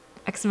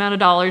X amount of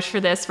dollars for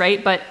this,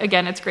 right? But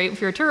again, it's great if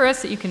you're a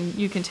tourist that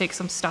you can take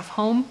some stuff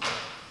home.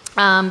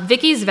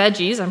 Vicky's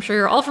Veggies, I'm sure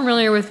you're all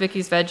familiar with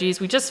Vicky's Veggies.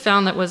 We just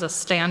found that was a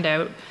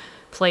standout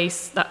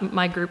place that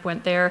my group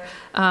went there.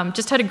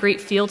 Just had a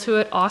great feel to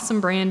it, awesome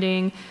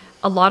branding,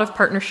 a lot of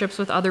partnerships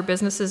with other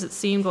businesses, it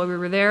seemed, while we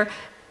were there.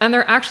 And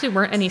there actually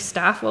weren't any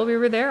staff while we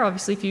were there.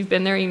 Obviously, if you've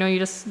been there, you know, you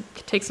just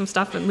take some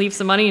stuff and leave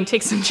some money and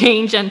take some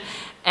change.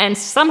 And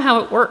somehow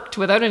it worked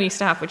without any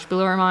staff, which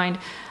blew our mind.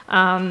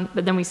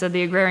 But then we said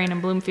the Agrarian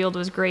in Bloomfield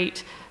was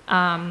great.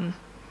 And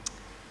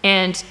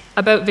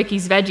about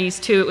Vicky's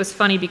Veggies, too, it was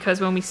funny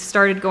because when we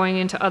started going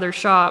into other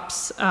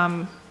shops,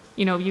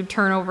 you know, you'd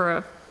turn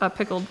over a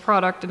pickled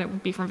product and it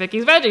would be from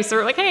Vicky's Veggies. So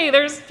we're like, hey,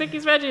 there's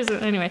Vicky's Veggies.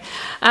 Anyway,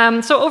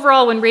 so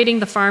overall, when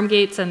rating the farm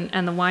gates and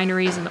the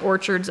wineries and the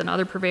orchards and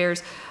other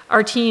purveyors,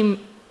 our team,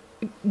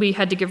 we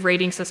had to give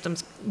rating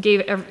systems,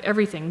 gave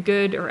everything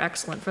good or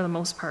excellent for the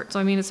most part. So,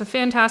 I mean, it's a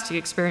fantastic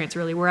experience,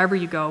 really, wherever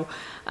you go.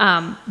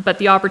 But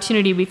the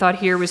opportunity we thought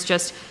here was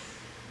just,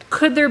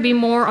 could there be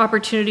more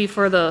opportunity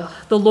for the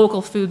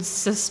local food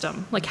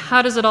system? Like,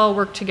 how does it all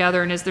work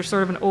together? And is there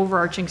sort of an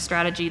overarching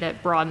strategy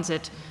that broadens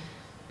it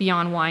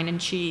beyond wine and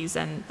cheese,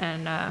 and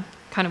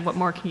kind of what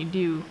more can you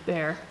do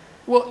there?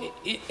 Well,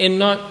 and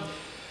not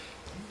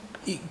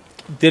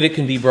that it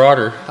can be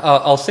broader.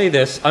 I'll say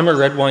this, I'm a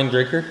red wine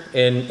drinker,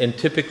 and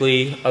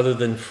typically, other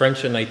than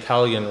French and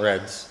Italian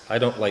reds, I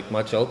don't like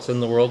much else in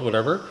the world,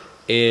 whatever,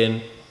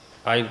 and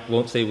I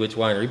won't say which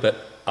winery, but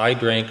I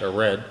drank a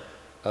red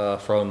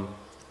from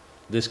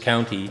this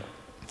county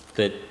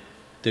that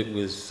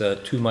was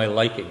to my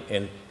liking,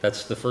 and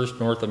that's the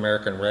first North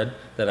American red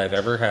that I've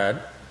ever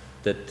had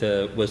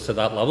that was to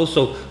that level.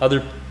 So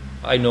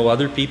I know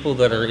other people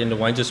that are into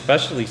wines,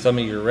 especially some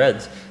of your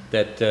reds,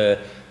 that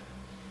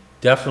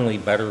definitely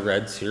better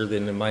reds here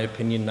than, in my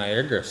opinion,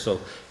 Niagara. So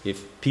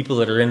if people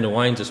that are into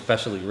wines,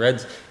 especially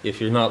reds,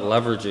 if you're not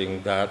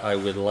leveraging that, I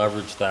would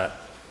leverage that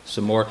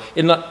some more.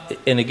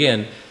 And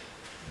again,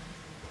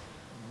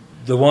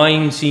 the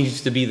wine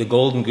seems to be the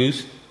golden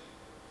goose.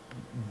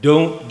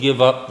 Don't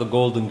give up the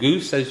golden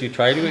goose as you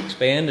try to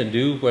expand and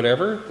do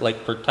whatever,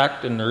 like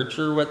protect and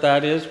nurture what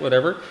that is,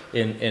 whatever,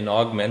 and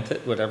augment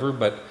it, whatever.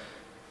 But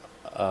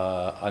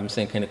I'm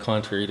saying kind of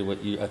contrary to what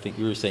I think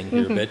you were saying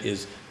here a bit,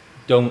 is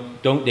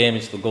don't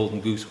damage the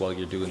golden goose while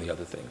you're doing the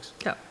other things.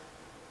 Yeah.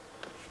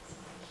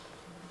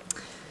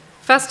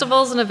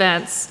 Festivals and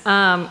events.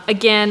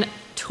 Again,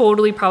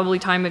 totally probably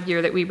time of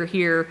year that we were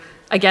here.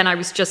 Again, I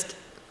was just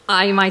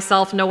I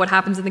myself know what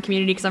happens in the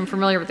community because I'm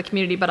familiar with the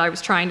community, but I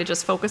was trying to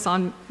just focus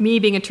on me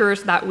being a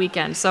tourist that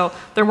weekend. So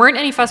there weren't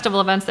any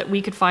festival events that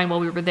we could find while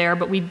we were there,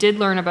 but we did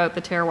learn about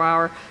the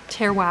terroir,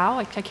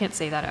 I can't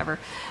say that ever,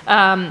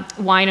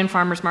 wine and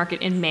farmers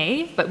market in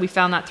May, but we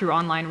found that through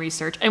online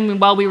research. And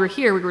while we were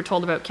here, we were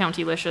told about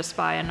Countylicious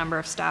by a number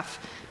of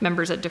staff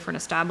members at different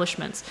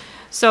establishments.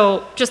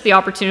 So just the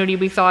opportunity,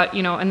 we thought,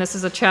 you know, and this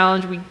is a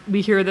challenge,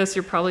 we hear this,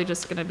 you're probably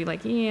just gonna be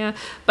like, yeah,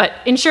 but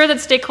ensure that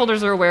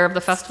stakeholders are aware of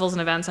the festivals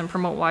and events and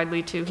promote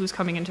widely to who's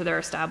coming into their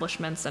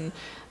establishments. And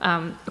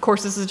of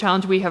course, this is a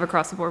challenge we have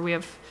across the board. We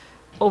have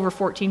over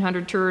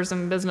 1,400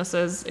 tourism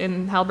businesses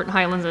in Haliburton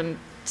Highlands, and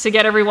to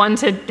get everyone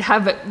to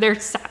have their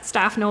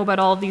staff know about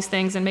all of these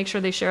things and make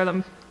sure they share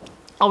them,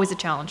 always a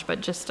challenge,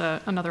 but just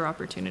another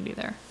opportunity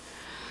there.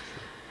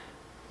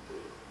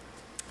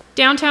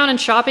 Downtown and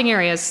shopping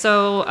areas.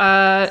 So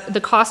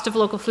the cost of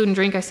local food and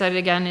drink, I said it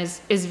again,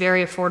 is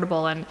very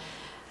affordable.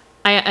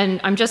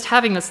 And I'm just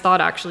having this thought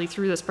actually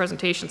through this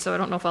presentation, so I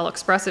don't know if I'll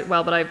express it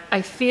well, but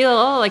I feel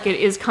like it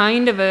is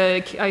kind of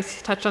I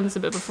touched on this a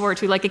bit before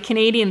too, like a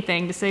Canadian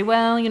thing to say,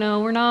 well, you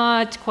know, we're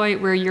not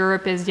quite where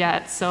Europe is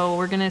yet, so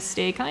we're gonna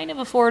stay kind of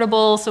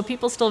affordable so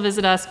people still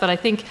visit us. But I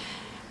think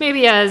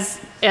maybe as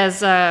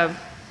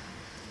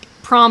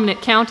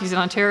prominent counties in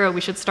Ontario,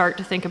 we should start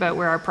to think about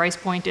where our price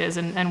point is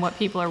and what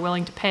people are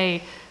willing to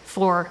pay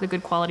for the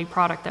good quality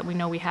product that we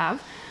know we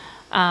have.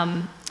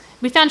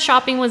 We found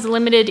shopping was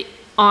limited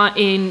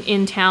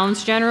in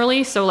towns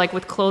generally, so like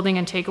with clothing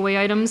and takeaway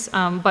items,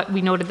 but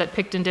we noted that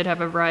Picton did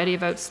have a variety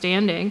of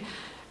outstanding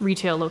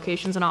retail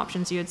locations and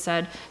options, you had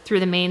said,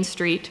 through the main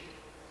street.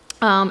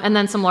 And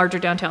then some larger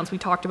downtowns. We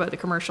talked about the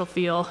commercial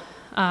feel.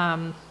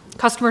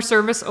 Customer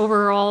service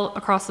overall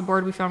across the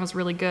board we found was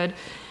really good.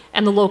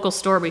 And the local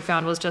store we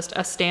found was just a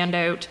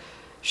standout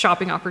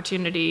shopping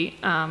opportunity,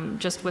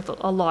 just with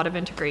a lot of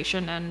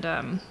integration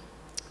and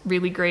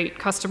really great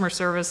customer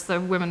service.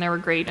 The women there were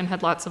great and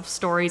had lots of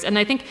stories. And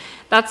I think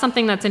that's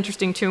something that's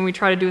interesting too, and we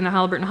try to do in the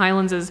Haliburton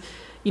Highlands is,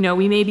 you know,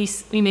 we may be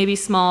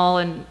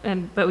small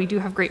but we do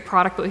have great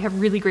product, but we have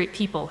really great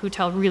people who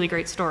tell really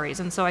great stories.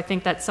 And so I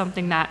think that's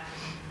something that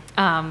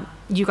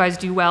you guys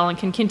do well and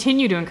can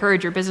continue to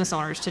encourage your business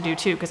owners to do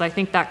too, because I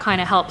think that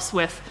kind of helps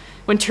with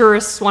when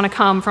tourists want to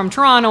come from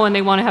Toronto and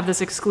they want to have this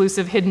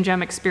exclusive hidden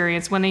gem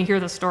experience, when they hear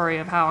the story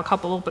of how a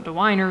couple opened a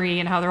winery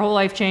and how their whole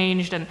life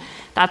changed, and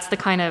that's the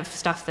kind of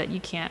stuff that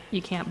you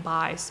can't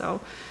buy.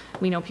 So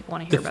we know people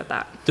want to hear about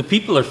that. The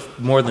people are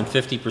more than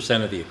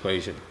 50% of the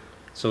equation.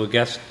 So I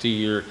guess to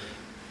your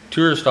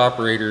tourist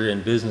operator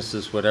and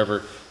businesses,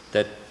 whatever,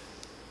 that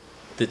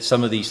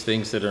some of these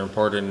things that are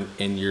important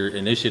in your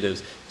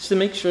initiatives is to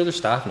make sure their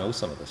staff knows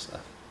some of this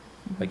stuff.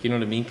 Like, you know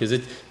what I mean? Because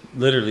it's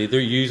literally, they're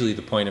usually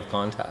the point of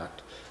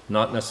contact,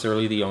 not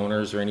necessarily the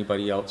owners or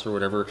anybody else or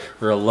whatever,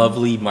 or a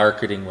lovely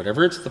marketing,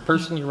 whatever. It's the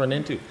person you run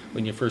into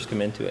when you first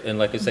come into it. And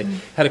like I say,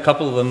 had a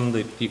couple of them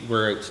that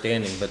were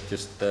outstanding, but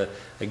just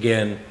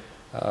again,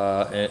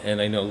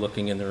 and I know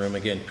looking in the room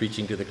again,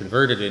 preaching to the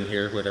converted in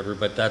here, whatever,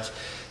 but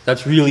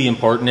that's really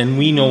important, and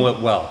we know it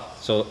well.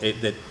 So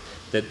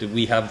that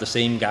we have the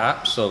same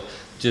gaps. So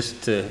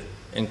just to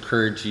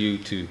encourage you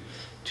to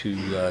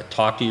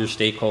talk to your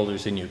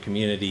stakeholders in your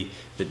community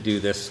that do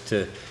this,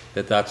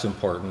 that's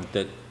important,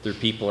 that their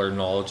people are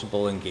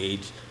knowledgeable,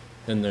 engaged,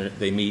 and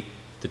they meet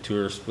the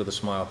tourist with a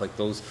smile. Like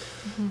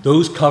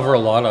those cover a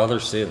lot of other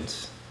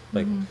sins,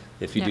 like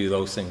if you do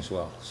those things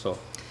well. So,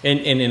 and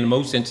in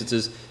most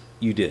instances,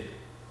 you did.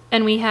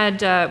 And we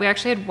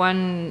actually had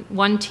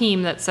one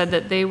team that said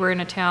that they were in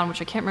a town,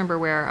 which I can't remember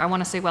where, I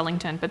want to say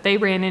Wellington, but they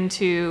ran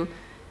into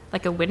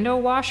like a window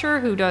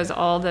washer who does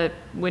all the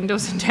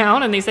windows in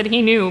town, and they said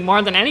he knew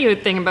more than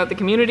anything about the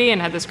community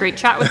and had this great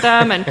chat with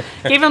them and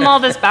gave them all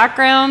this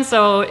background.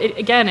 So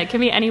it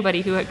can be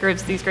anybody who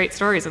gives these great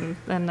stories, and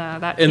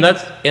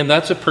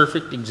that's a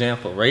perfect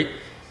example, right?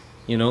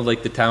 You know,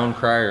 like the town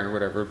crier or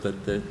whatever, but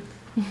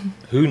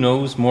who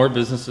knows more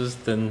businesses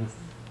than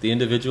the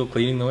individual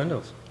cleaning the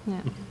windows? Yeah.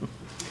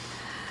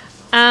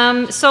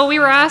 So we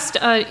were asked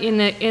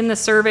in the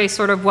survey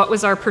sort of what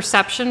was our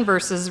perception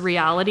versus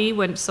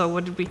reality. So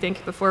what did we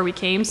think before we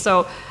came?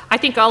 So I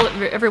think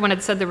everyone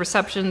had said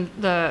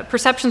the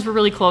perceptions were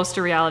really close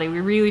to reality.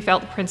 We really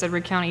felt Prince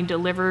Edward County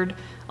delivered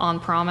on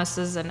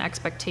promises and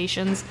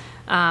expectations.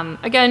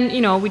 Again,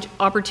 you know,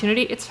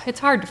 opportunity. It's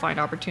hard to find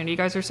opportunity. You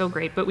guys are so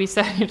great, but we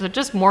said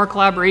just more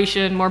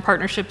collaboration, more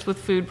partnerships with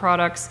food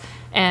products,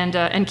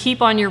 and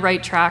keep on your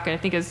right track. And I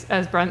think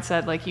as Brent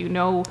said, like you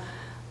know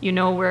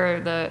where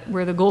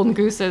the golden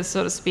goose is,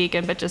 so to speak,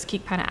 but just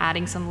keep kind of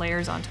adding some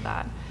layers onto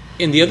that.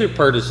 And the other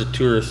part as a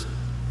tourist,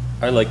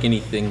 I like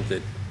anything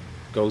that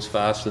goes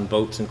fast, and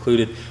boats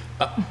included.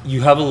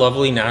 You have a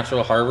lovely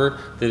natural harbor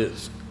that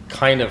is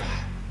kind of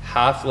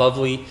half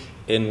lovely,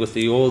 and with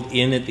the old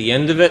inn at the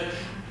end of it,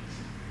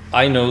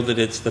 I know that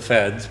it's the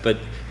feds, but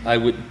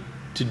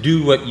to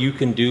do what you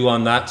can do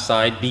on that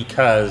side,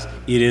 because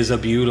it is a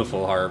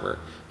beautiful harbor,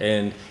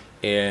 and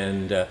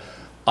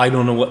I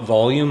don't know what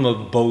volume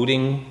of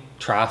boating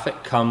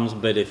traffic comes,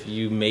 but if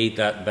you made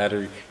that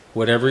better,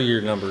 whatever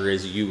your number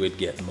is, you would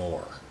get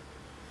more.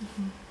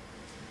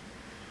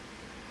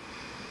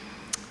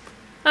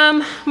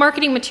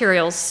 Marketing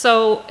materials.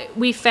 So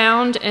we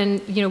found,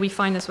 and we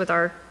find this with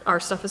our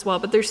stuff as well,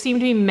 but there seem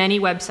to be many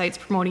websites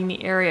promoting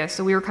the area.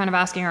 So we were kind of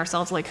asking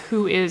ourselves, like,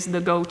 who is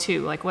the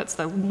go-to? Like, what's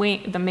the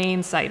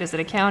main site? Is it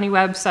a county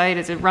website?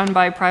 Is it run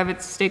by private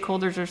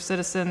stakeholders or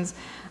citizens?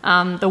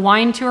 The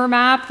wine tour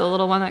map, the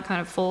little one that kind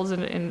of folds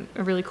in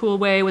a really cool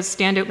way, was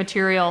standout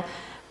material.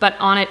 But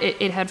on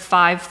it had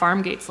 5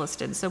 farm gates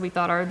listed. So we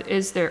thought, are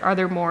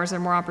there more? Is there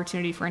more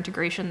opportunity for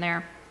integration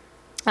there?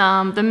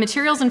 The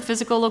materials and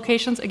physical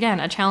locations, again,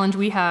 a challenge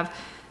we have.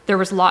 There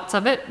was lots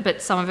of it,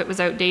 but some of it was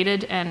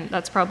outdated, and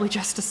that's probably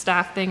just a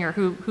staff thing, or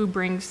who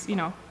brings,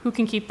 who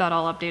can keep that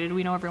all updated.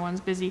 We know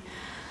everyone's busy.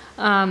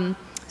 So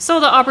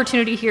the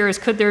opportunity here is,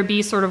 could there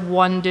be sort of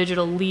one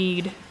digital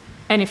lead?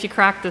 And if you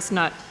crack this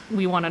nut,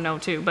 we want to know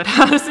too, but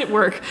how does it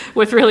work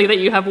with really that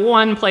you have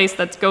one place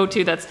that's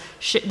go-to,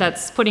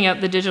 that's putting out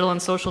the digital and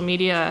social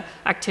media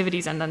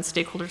activities, and then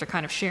stakeholders are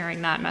kind of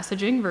sharing that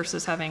messaging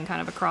versus having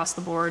kind of across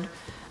the board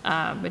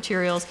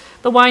materials.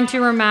 The wine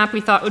tour map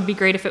we thought would be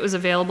great if it was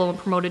available and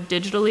promoted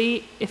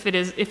digitally. If it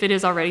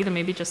is already, then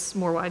maybe just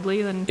more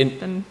widely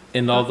than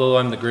and although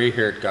I'm the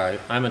gray-haired guy,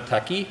 I'm a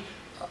techie.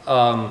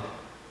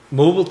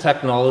 Mobile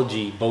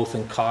technology, both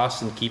in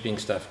cost and keeping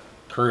stuff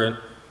current,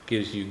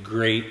 gives you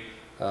great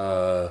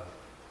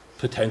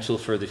potential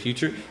for the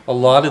future. A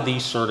lot of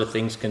these sort of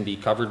things can be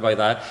covered by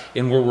that,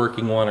 and we're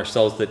working on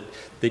ourselves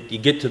that you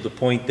get to the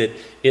point that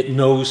it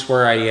knows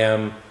where I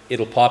am,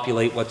 it'll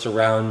populate what's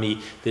around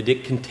me, that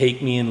it can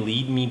take me and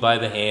lead me by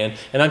the hand.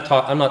 And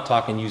I'm not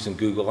talking using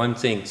Google, I'm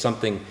saying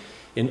something.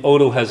 And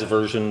Odo has a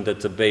version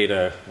that's a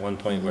beta 1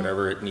 point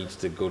whatever, it needs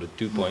to go to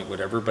 2 point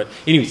whatever, but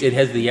anyways, it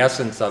has the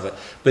essence of it.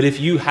 But if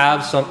you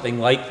have something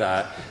like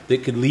that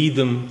could lead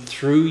them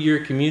through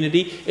your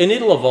community, and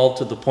it'll evolve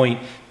to the point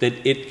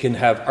that it can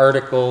have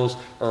articles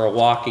or a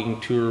walking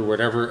tour or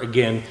whatever,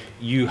 again,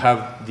 you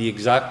have the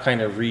exact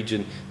kind of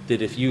region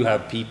that if you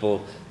have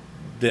people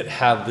that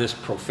have this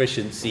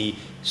proficiency,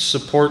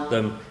 support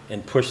them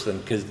and push them,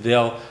 because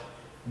they'll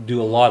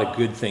do a lot of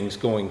good things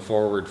going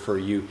forward for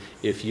you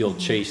if you'll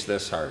chase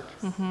this hard.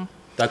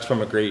 That's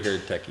from a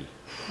gray-haired techie.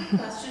 I have a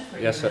question for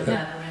you. Yes, sir.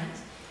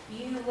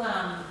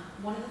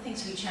 One of the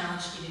things we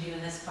challenged you to do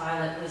in this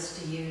pilot was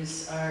to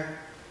use our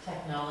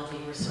technology.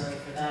 We're sorry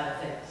for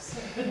that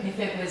if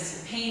it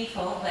was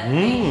painful, but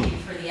thank you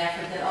for the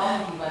effort that all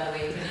of you, by the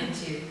way, put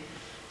into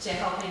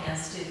helping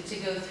us to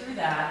go through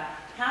that.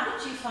 How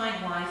did you find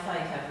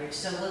Wi-Fi coverage?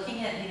 So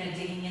looking at,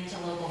 digging into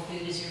local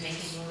food as you're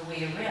making your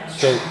way around,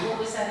 what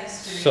was that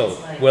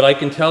experience like? What I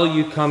can tell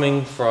you,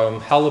 coming from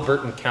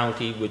Haliburton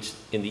County, which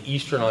in the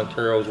Eastern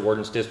Ontario's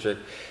Warden's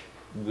District,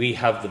 we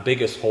have the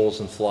biggest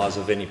holes and flaws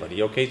of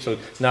anybody, okay? So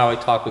now I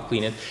talk with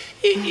Queen Anne.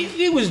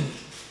 It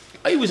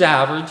was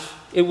average.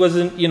 It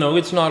wasn't,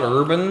 it's not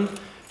urban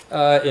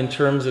in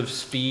terms of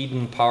speed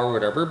and power,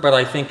 whatever, but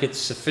I think it's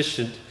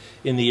sufficient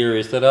in the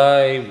areas that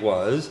I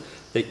was,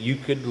 that you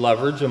could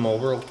leverage a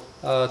mobile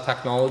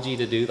technology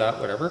to do that,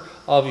 whatever.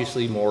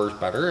 Obviously more is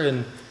better,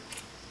 and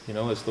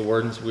as the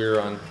wardens, we're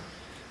on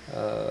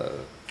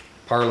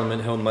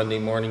Parliament Hill Monday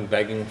morning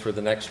begging for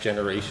the next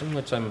generation,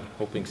 which I'm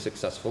hoping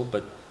successful,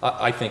 but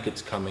I think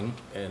it's coming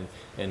and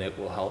it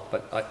will help.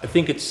 But I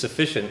think it's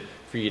sufficient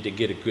for you to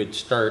get a good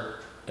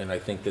start, and I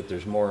think that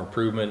there's more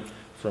improvement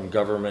from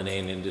government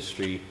and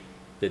industry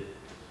that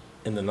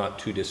in the not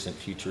too distant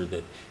future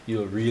that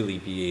you'll really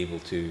be able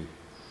to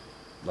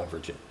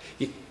leverage it.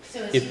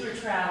 So as you were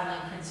traveling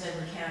Prince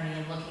Edward County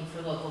and looking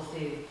for local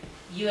food,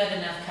 you had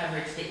enough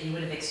coverage that you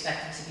would have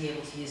expected to be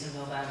able to use a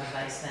mobile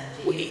device then?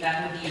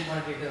 That would be one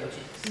of your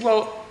go-tos?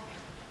 Well,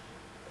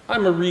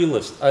 I'm a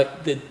realist.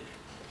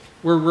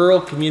 We're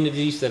rural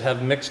communities that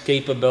have mixed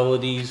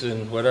capabilities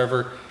and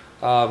whatever.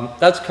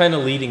 That's kind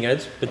of leading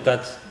edge, but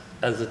that's,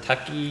 as a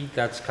techie,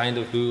 that's kind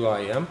of who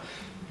I am.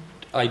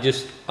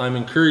 I'm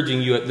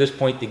encouraging you at this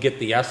point to get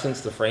the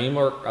essence, the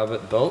framework of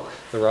it built.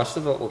 The rest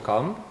of it will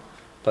come.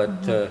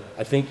 But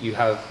I think you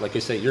have, like I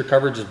say, your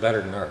coverage is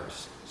better than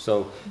ours.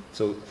 So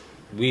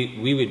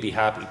we would be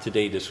happy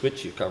today to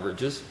switch you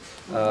coverages.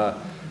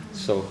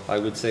 So I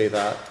would say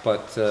that.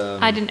 But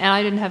I didn't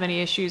have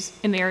any issues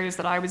in the areas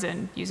that I was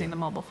in using the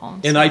mobile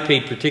phones. And I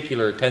paid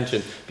particular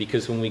attention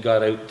because when we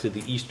got out to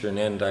the eastern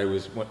end,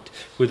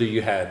 whether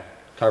you had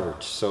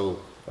coverage. So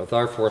with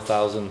our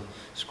 4,000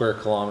 square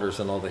kilometers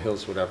and all the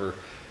hills, whatever,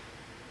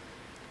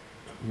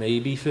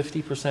 maybe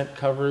 50%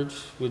 coverage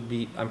would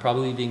be, I'm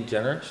probably being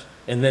generous.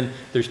 And then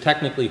there's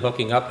technically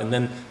hooking up, and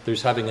then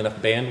there's having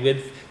enough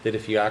bandwidth that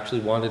if you actually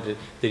wanted it,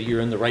 that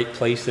you're in the right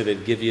place, that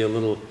it'd give you a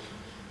little,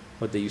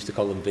 what they used to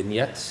call them,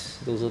 vignettes,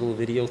 those little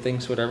video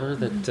things, whatever,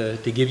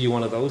 that to give you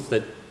one of those,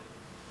 that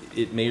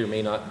it may or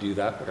may not do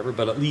that, whatever,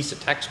 but at least a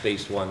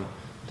text-based one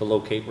to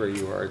locate where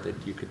you are, that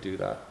you could do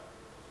that.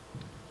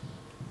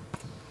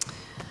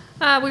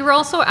 We were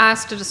also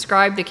asked to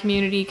describe the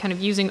community kind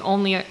of using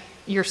only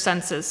your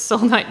senses. So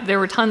there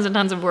were tons and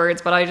tons of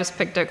words, but I just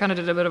picked out, kind of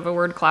did a bit of a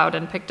word cloud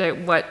and picked out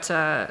what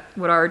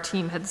our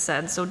team had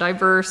said. So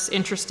diverse,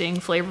 interesting,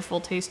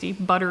 flavorful, tasty,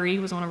 buttery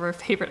was one of our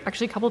favorite.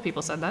 Actually, a couple of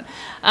people said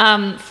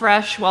that.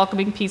 Fresh,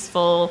 welcoming,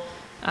 peaceful,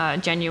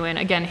 genuine,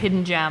 again,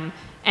 hidden gem,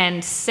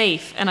 and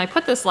safe. And I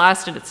put this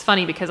last, and it's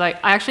funny because I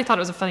actually thought it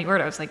was a funny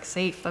word. I was like,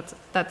 safe,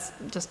 that's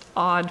just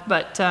odd.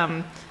 But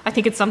I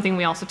think it's something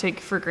we also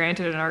take for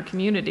granted in our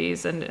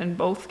communities and in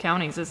both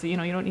counties is, you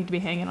know, you don't need to be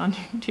hanging on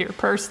to your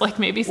purse like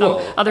maybe some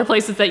other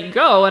places that you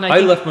go. And I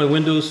left my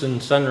windows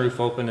and sunroof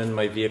open in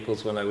my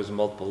vehicles when I was in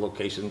multiple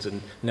locations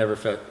and never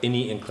felt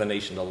any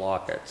inclination to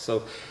lock it.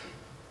 So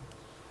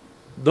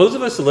those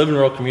of us who live in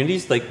rural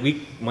communities, like,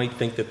 we might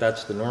think that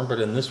that's the norm, but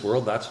in this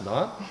world, that's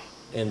not.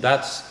 And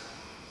that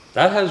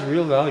has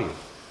real value,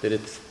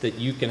 that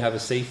you can have a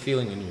safe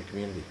feeling in your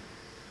community.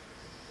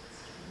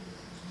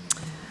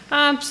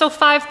 So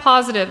 5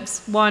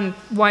 positives. 1,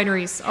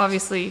 wineries.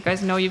 Obviously, you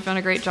guys know you've done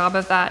a great job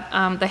of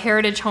that. The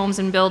heritage homes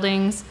and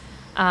buildings,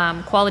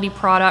 quality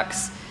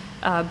products,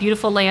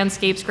 beautiful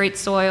landscapes, great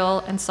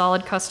soil, and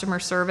solid customer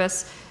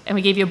service. And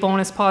we gave you a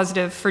bonus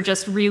positive for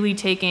just really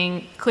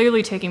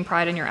clearly taking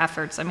pride in your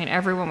efforts. I mean,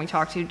 everyone we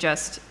talked to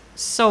just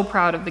so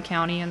proud of the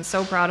county and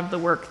so proud of the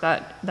work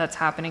that's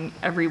happening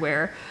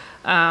everywhere.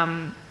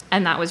 And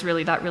that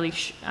really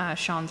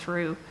shone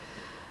through.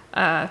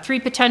 3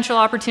 potential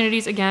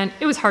opportunities. Again,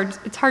 it's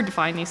hard to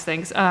find these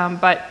things,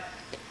 but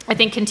I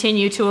think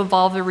continue to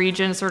evolve the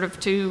region sort of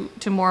to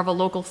more of a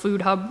local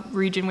food hub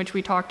region, which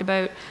we talked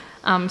about.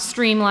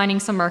 Streamlining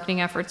some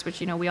marketing efforts,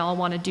 which, you know, we all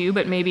want to do,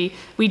 but maybe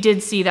we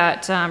did see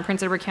that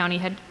Prince Edward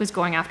County was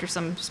going after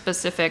some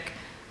specific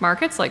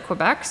markets like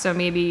Quebec, so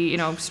maybe, you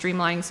know,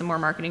 streamlining some more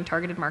marketing,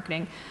 targeted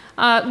marketing.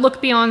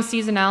 Look beyond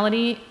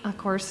seasonality, of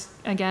course,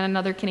 again,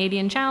 another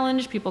Canadian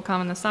challenge. People come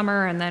in the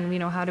summer, and then, you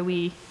know, how do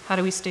we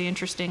stay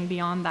interesting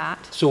beyond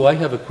that? So I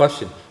have a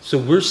question. So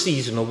we're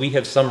seasonal, we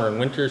have summer and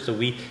winter, so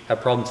we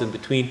have problems in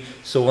between.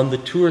 So on the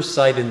tourist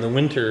side in the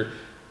winter,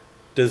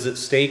 does it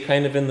stay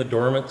kind of in the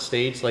dormant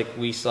stage like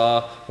we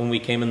saw when we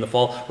came in the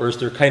fall, or is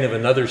there kind of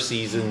another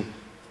season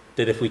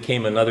that if we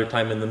came another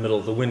time in the middle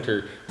of the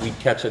winter, we'd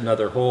catch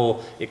another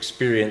whole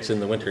experience in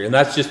the winter? And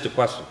that's just a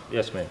question.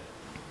 Yes, ma'am.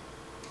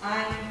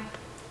 I'm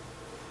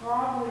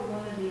probably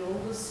one of the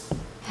oldest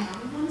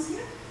county ones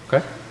here.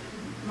 Okay.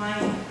 My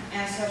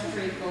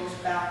ancestry goes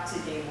back to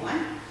day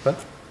 1.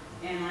 Okay.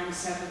 And I'm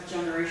 7th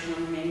generation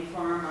on the main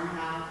farm I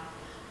have.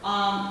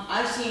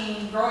 I've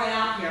seen, growing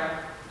up here,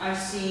 I've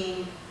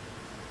seen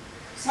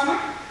summer,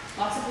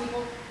 lots of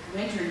people,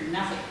 winter,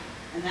 nothing.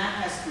 And that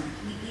has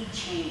completely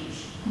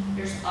changed.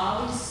 There's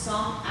always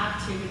some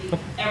activity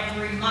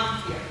every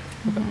month here,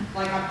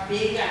 like a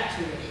big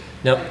activity.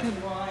 Now,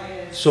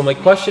 so my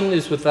question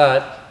is with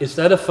that, is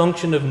that a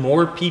function of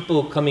more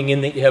people coming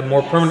in, that you have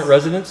more permanent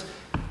residents?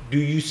 Do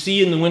you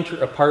see in the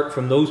winter, apart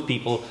from those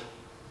people,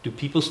 do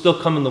people still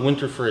come in the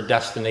winter for a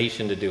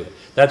destination to do it?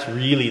 That's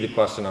really the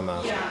question I'm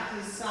asking. Yeah,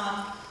 because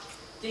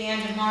the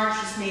end of March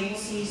is maple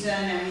season,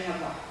 and we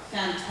have a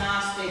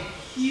fantastic,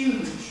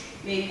 huge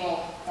maple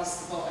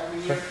festival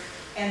every year.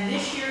 And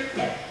this year,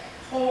 it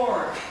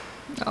poured.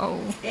 Oh.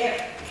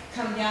 It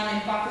come down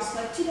in buckets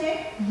like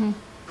today, and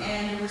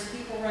there was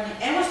people running,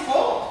 and it was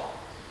cold.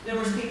 There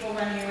was people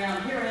running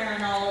around here and there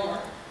and all over.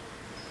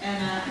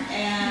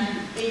 And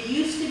it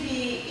used to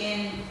be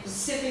in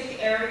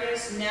specific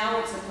areas, now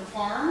it's at the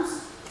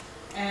farms,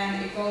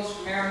 and it goes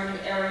from area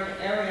to area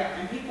to area,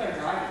 and people are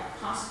driving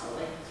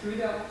constantly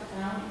throughout the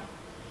county.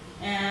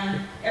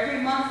 And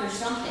every month there's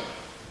something,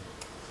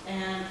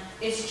 and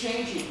it's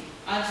changing.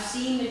 I've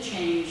seen the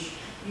change.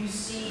 You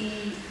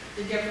see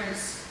the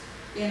difference,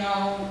 you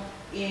know,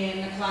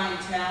 in the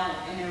clientele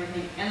and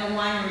everything. And the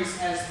wineries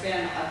has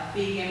been a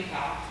big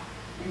impact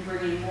in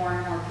bringing more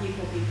and more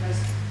people, because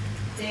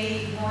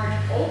they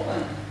weren't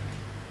open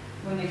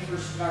when they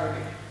first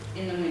started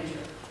in the winter.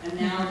 And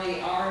now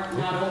they are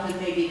not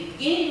open maybe at the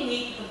beginning of the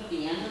week, but at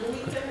the end of the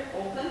week they're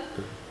open.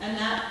 And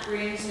that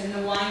brings in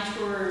the wine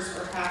tours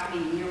are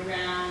happening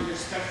year-round, there's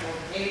special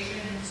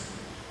occasions.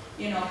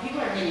 You know,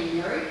 people are getting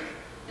married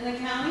in the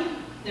county.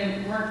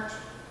 There weren't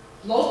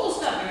locals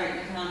got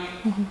married in the county,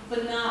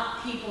 but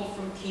not people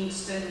from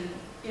Kingston,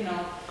 you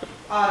know,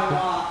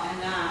 Ottawa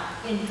and that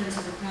in Prince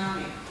Edward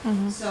County.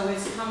 So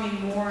it's coming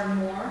more and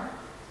more.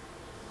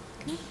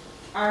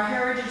 Our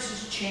heritage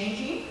is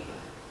changing.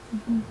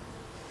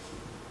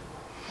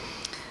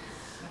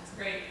 That's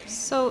great.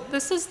 So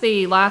this is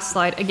the last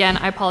slide. Again,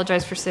 I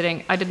apologize for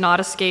sitting. I did not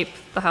escape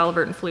the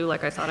Haliburton flu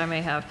like I thought I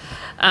may have.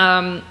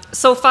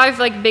 So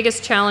 5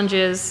 biggest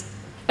challenges.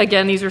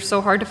 Again, these are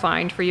so hard to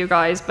find for you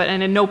guys,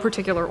 and in no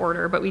particular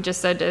order, but we just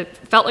said it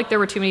felt like there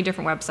were too many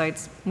different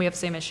websites. We have the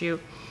same issue.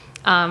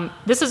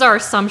 This is our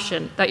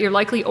assumption that you're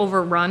likely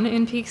overrun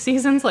in peak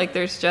seasons. Like,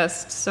 there's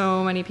just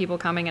so many people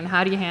coming, and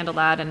how do you handle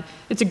that? And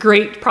it's a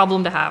great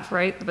problem to have,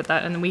 right?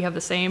 And we have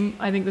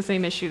I think the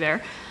same issue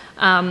there.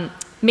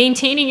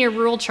 maintaining your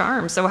rural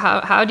charm. So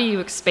how do you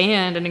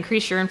expand and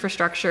increase your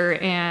infrastructure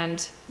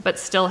but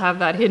still have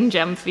that hidden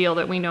gem feel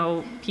that we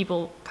know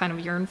people kind of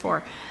yearn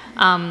for?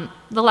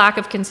 The lack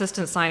of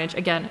consistent signage,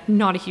 again,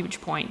 not a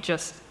huge point,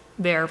 just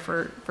there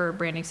for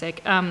branding's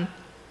sake.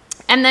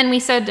 And then we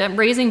said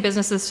raising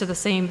businesses to the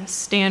same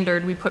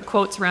standard. We put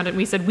quotes around it.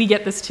 We said, we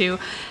get this too.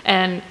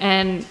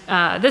 And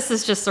this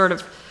is just sort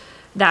of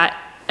that,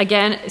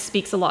 again, it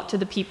speaks a lot to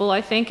the people,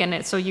 I think.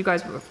 And so you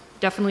guys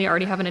definitely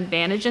already have an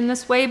advantage in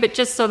this way. But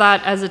just so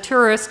that as a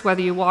tourist,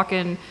 whether you walk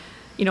in,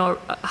 you know,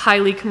 a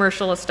highly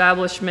commercial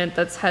establishment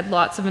that's had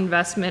lots of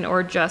investment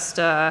or just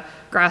a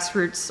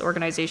grassroots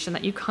organization,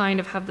 that you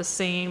kind of have the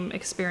same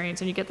experience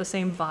and you get the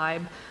same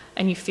vibe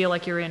and you feel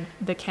like you're in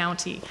the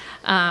county.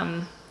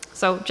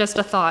 So just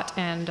a thought,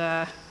 and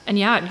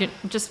yeah,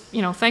 just,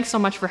 you know, thanks so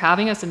much for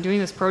having us and doing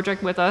this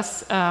project with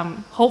us.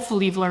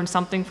 Hopefully you've learned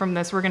something from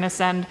this. We're going to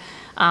send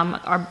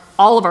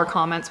all of our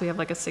comments. We have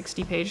like a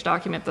 60-page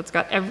document that's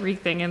got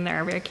everything in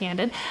there, very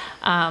candid.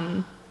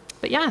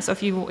 But yeah, so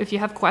if you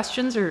have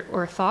questions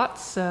or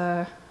thoughts,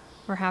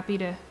 we're happy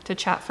to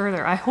chat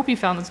further. I hope you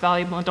found this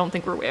valuable and don't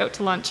think we're way out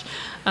to lunch.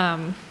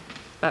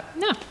 But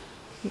no.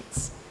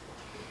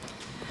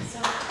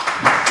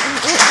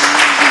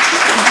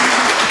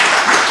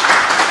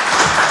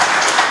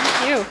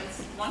 You.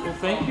 It's wonderful. Well,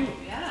 thank you.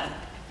 Yeah.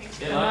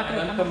 And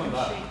I'm coming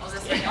back.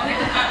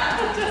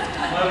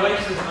 My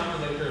wife says I'm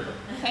going to.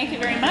 Thank you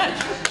very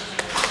much.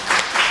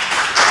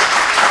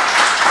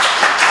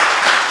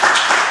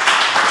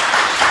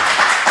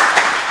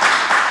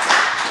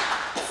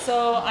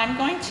 So I'm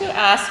going to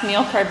ask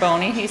Neil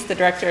Carboni, he's the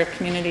Director of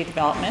Community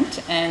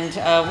Development,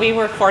 and we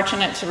were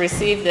fortunate to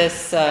receive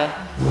this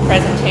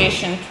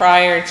presentation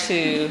prior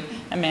to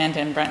Amanda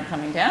and Brent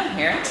coming down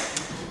here.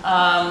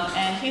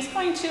 And he's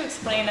going to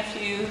explain a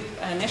few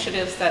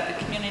initiatives that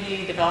the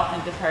Community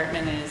Development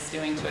Department is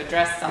doing to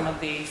address some of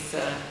these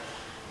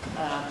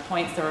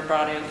points that were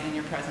brought out in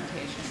your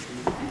presentation.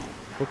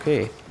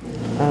 Okay.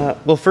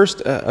 Well,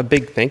 first, a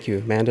big thank you,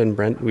 Amanda and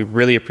Brent. We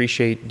really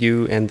appreciate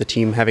you and the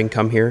team having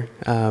come here.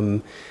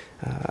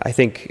 I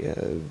think,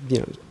 you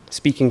know,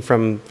 speaking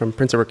from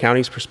Prince Edward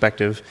County's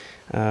perspective,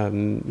 you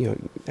know,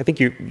 I think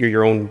you're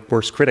your own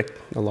worst critic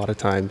a lot of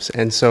times,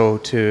 and so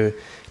to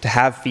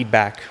have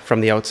feedback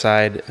from the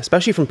outside,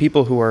 especially from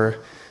people who are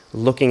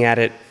looking at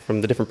it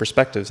from the different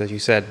perspectives, as you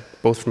said,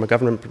 both from a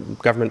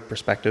government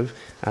perspective,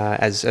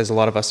 as a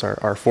lot of us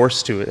are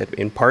forced to,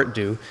 in part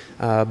do,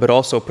 but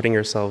also putting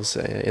yourselves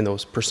in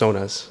those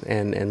personas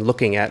and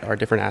looking at our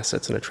different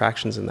assets and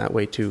attractions in that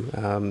way too,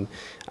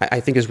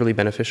 I think is really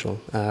beneficial.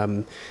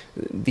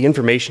 The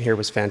information here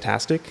was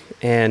fantastic,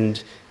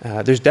 and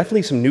there's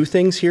definitely some new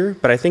things here,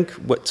 but I think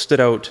what stood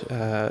out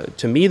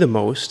to me the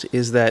most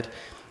is that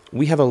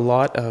we have a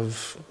lot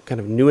of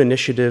kind of new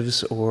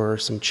initiatives or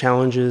some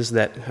challenges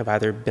that have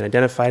either been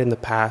identified in the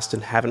past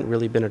and haven't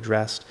really been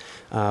addressed,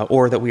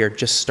 or that we are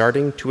just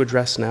starting to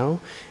address now.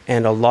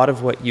 And a lot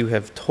of what you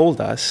have told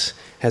us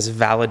has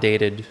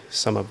validated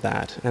some of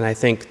that. And I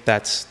think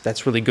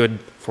that's really good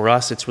for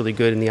us. It's really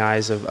good in the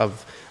eyes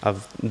of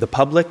the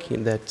public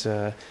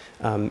that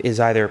is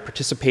either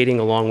participating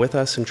along with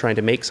us and trying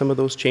to make some of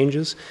those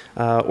changes,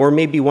 or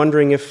maybe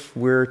wondering if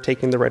we're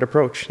taking the right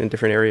approach in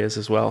different areas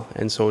as well.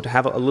 And so to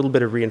have a little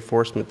bit of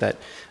reinforcement that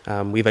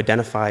we've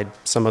identified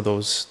some of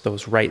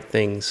those right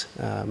things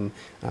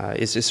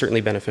is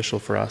certainly beneficial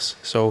for us.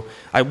 So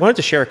I wanted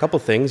to share a couple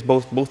things,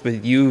 both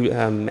with you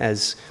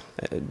as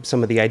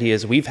some of the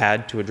ideas we've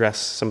had to address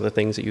some of the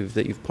things that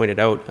you've pointed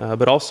out,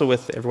 but also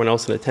with everyone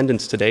else in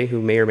attendance today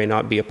who may or may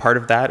not be a part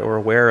of that or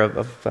aware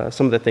of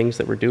some of the things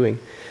that we're doing.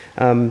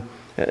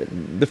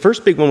 The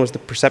first big one was the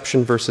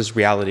perception versus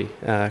reality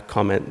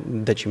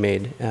comment that you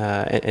made,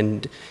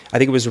 and I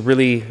think it was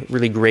really,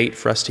 really great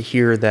for us to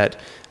hear that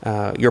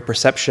your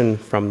perception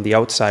from the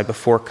outside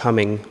before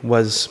coming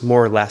was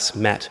more or less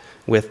met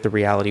with the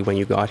reality when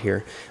you got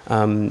here.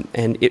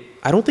 And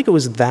I don't think it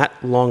was that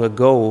long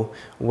ago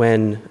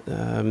when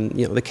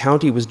you know, the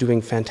county was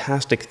doing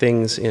fantastic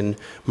things in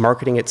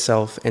marketing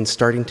itself and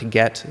starting to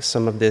get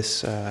some of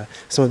these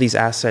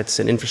assets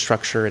and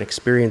infrastructure and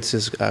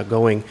experiences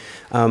going.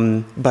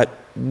 But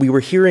we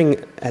were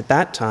hearing at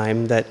that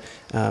time that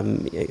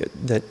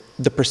that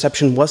the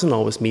perception wasn't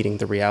always meeting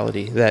the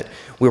reality, that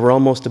we were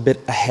almost a bit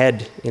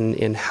ahead in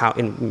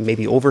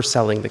maybe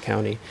overselling the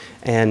county.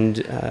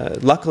 And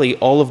luckily,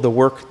 all of the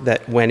work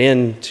that went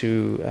in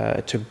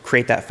to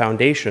create that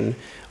foundation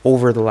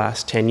over the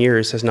last 10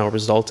 years has now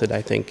resulted,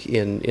 I think,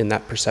 in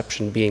that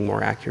perception being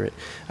more accurate.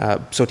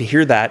 So to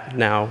hear that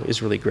now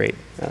is really great.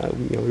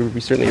 You know,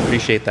 we certainly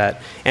appreciate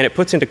that. And it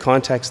puts into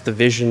context the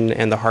vision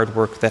and the hard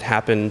work that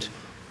happened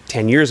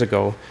 10 years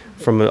ago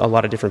from a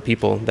lot of different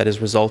people that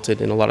has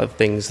resulted in a lot of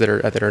things that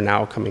are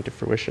now coming to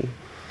fruition.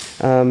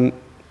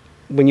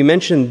 When you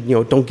mentioned, you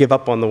know, don't give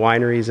up on the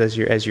wineries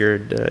as you're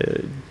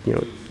you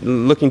know,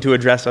 looking to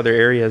address other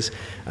areas,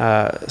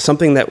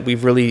 something that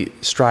we've really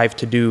strived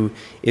to do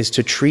is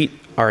to treat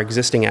our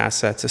existing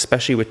assets,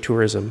 especially with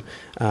tourism,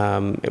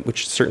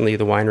 which certainly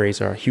the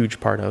wineries are a huge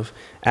part of,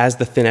 as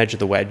the thin edge of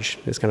the wedge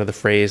is kind of the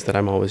phrase that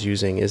I'm always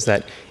using, is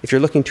that if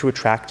you're looking to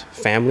attract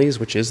families,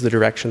 which is the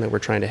direction that we're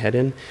trying to head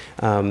in,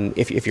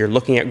 if you're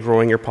looking at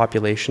growing your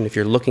population, if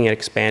you're looking at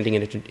expanding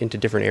into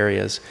different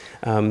areas,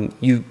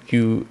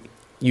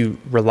 you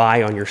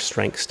rely on your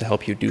strengths to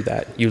help you do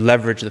that. You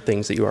leverage the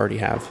things that you already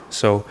have.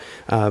 So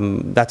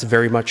that's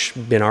very much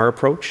been our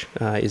approach,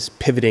 is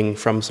pivoting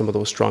from some of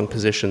those strong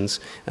positions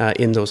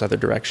in those other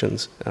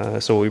directions.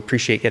 So we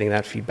appreciate getting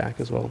that feedback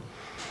as well.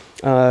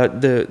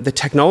 The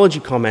technology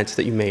comments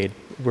that you made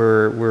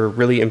were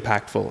really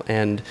impactful,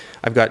 and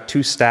I've got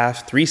three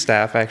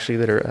staff actually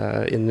that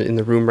are in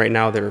the room right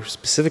now that are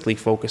specifically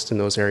focused in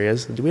those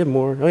areas. Do we have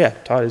more? Oh yeah,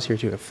 Todd is here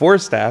too. 4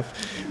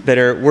 staff that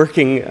are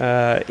working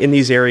in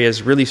these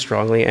areas really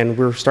strongly, and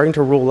we're starting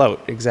to roll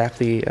out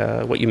exactly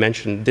what you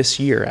mentioned this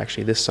year,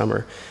 actually this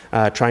summer,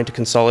 trying to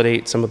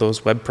consolidate some of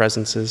those web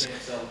presences.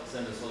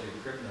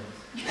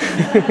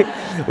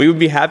 We would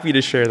be happy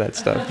to share that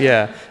stuff,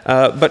 yeah.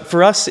 But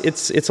for us,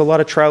 it's a lot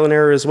of trial and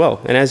error as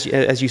well. And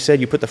as you said,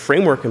 you put the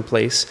framework in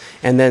place,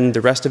 and then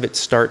the rest of it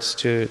starts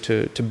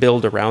to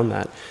build around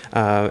that.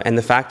 And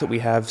the fact that we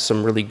have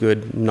some really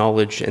good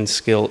knowledge and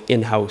skill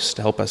in-house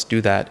to help us do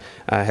that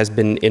has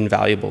been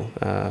invaluable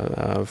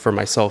for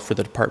myself, for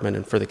the department,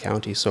 and for the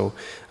county. So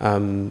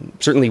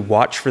certainly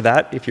watch for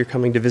that if you're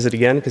coming to visit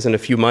again, because in a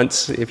few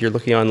months, if you're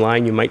looking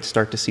online, you might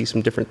start to see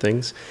some different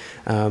things.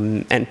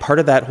 And part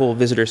of that whole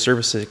visitor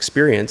services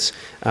experience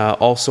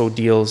also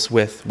deals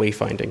with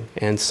wayfinding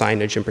and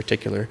signage in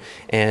particular.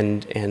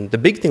 And the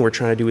big thing we're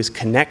trying to do is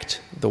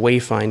connect the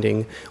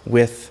wayfinding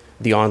with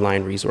the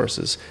online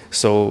resources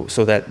so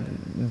that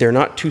they're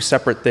not two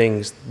separate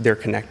things, they're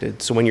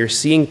connected. So when you're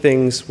seeing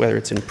things, whether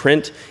it's in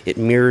print, it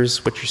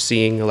mirrors what you're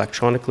seeing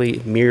electronically,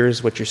 it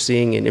mirrors what you're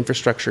seeing in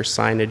infrastructure,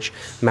 signage,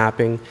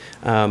 mapping.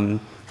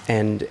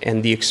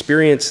 And the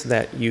experience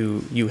that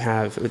you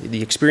have,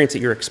 the experience that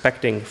you're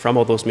expecting from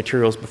all those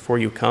materials before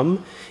you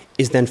come,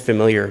 is then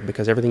familiar,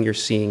 because everything you're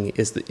seeing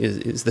is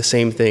the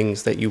same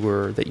things that you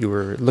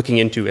were looking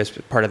into as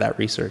part of that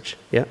research.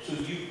 Yeah. So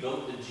you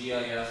built the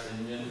GIS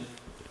engine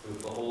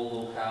with the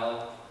whole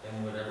locale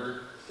and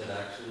whatever that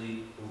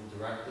actually will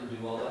direct and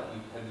do all that.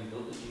 Have you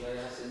built the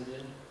GIS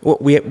engine? Well,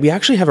 we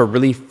actually have a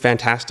really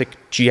fantastic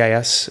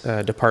GIS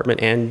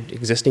department and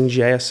existing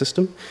GIS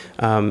system,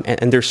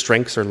 and their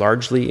strengths are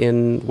largely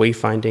in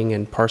wayfinding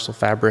and parcel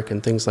fabric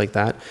and things like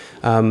that.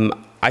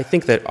 I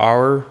think that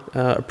our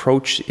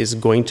approach is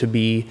going to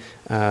be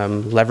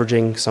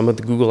leveraging some of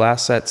the Google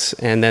assets,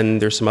 and then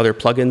there's some other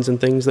plugins and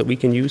things that we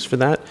can use for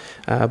that.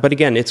 But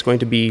again, it's going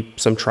to be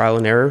some trial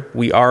and error.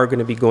 We are going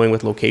to be going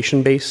with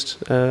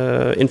location-based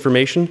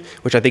information,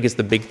 which I think is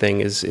the big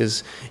thing,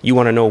 is you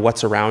want to know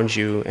what's around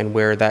you and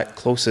where that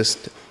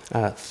closest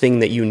thing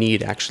that you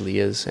need actually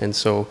is. And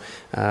so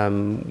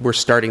we're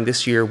starting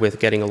this year with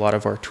getting a lot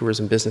of our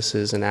tourism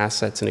businesses and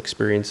assets and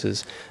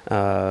experiences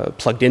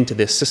plugged into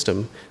this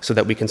system so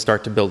that we can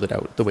start to build it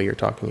out the way you're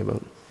talking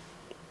about.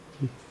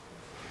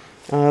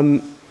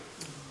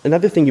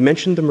 Another thing, you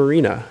mentioned the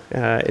marina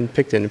in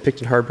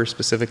Picton Harbor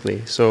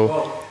specifically. So,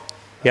 well,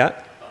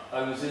 yeah?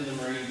 I was in the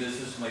marine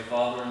business. My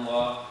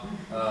father-in-law,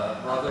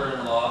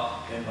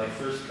 brother-in-law, and my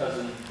first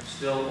cousin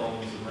still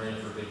owns the marina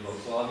for big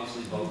boats. So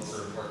obviously boats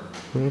are important.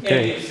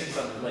 Okay. Yeah, we have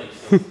 600 lakes,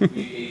 so we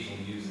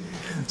occasionally use them.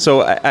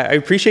 So I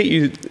appreciate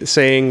you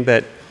saying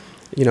that,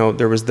 you know,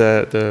 there was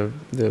the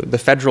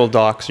federal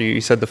docs, or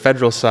you said the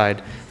federal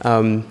side.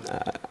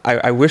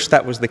 I wish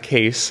that was the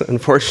case.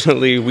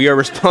 Unfortunately, we are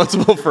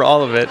responsible for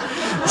all of it.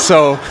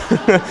 So,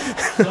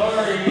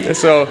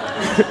 Sorry.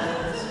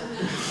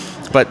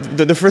 But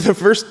for the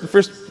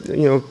first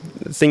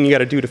thing you got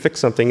to do to fix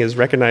something is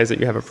recognize that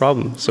you have a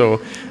problem. So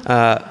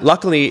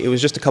luckily, it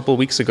was just a couple of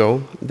weeks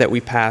ago that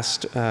we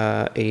passed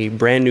a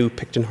brand new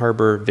Picton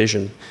Harbor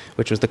vision,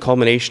 which was the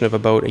culmination of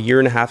about 1.5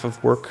 years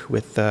of work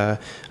with a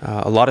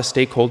lot of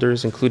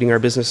stakeholders, including our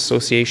business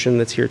association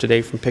that's here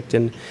today from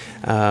Picton,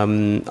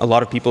 a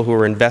lot of people who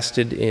are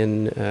invested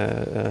in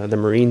the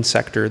marine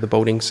sector, the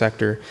boating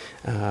sector,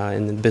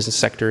 and the business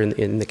sector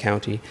in the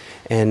county.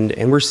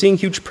 And we're seeing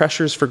huge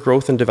pressures for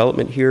growth and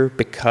development here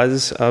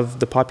because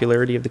of the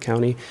popularity of the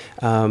county.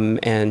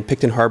 And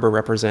Picton Harbor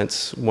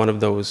represents one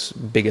of those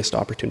biggest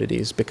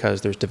opportunities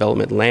because there's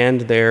development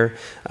land there.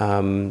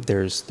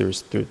 There's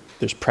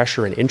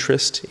pressure and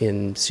interest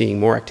in seeing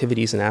more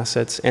activities and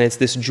assets. And it's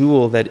this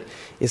jewel that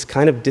is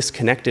kind of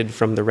disconnected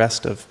from the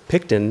rest of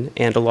Picton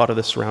and a lot of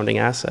the surrounding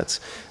assets.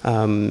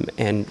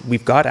 And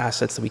we've got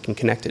assets that we can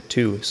connect it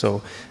to.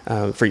 So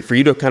for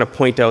you to kind of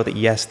point out that,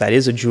 yes, that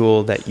is a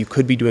jewel that you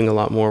could be doing a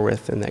lot more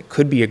with and that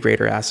could be a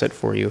greater asset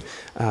for you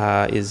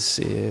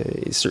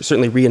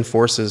certainly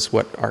reinforces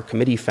what our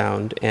committee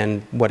found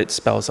and what it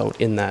spells out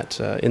in that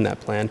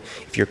plan.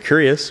 If you're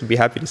curious, I'd be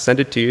happy to send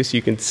it to you so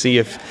you can see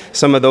if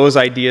some of those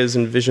ideas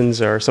and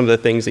visions are some of the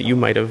things that you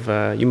might have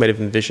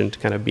envisioned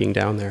kind of being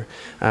down there.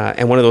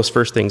 And one of those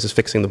first things is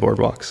fixing the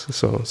boardwalks.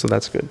 So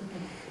that's good.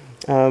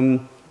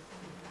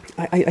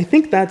 I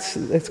think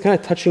it's kind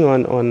of touching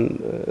on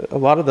a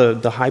lot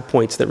of the high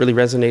points that really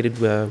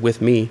resonated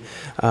with me.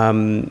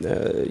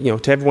 You know,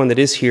 to everyone that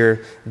is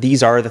here,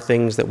 these are the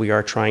things that we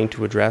are trying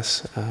to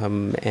address,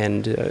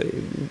 and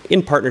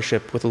in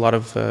partnership with a lot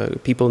of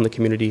people in the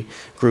community,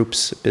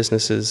 groups,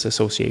 businesses,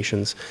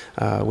 associations,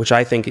 which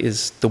I think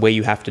is the way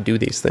you have to do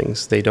these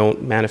things. They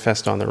don't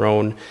manifest on their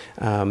own,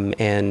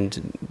 and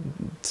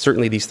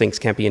certainly these things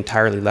can't be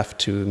entirely left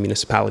to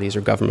municipalities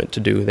or government to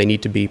do. They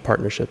need to be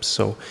partnerships.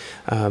 So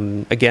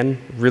again,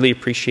 really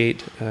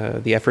appreciate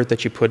the effort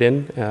that you put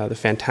in, the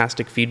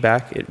fantastic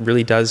feedback. It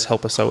really does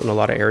help us out in a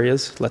lot of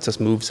areas, lets us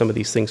move some of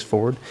these things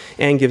forward,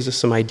 and gives us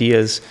some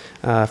ideas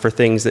for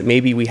things that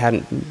maybe we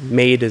hadn't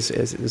made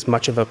as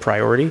much of a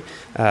priority,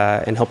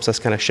 and helps us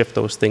kind of shift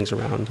those things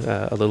around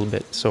a little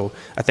bit. So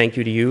a thank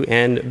you to you,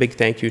 and a big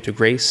thank you to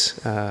Grace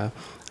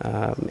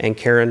and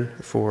Karen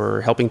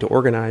for helping to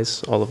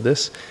organize all of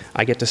this.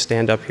 I get to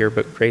stand up here,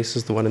 but Grace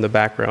is the one in the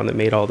background that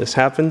made all this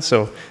happen,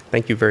 so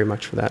thank you very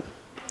much for that.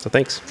 So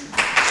thanks.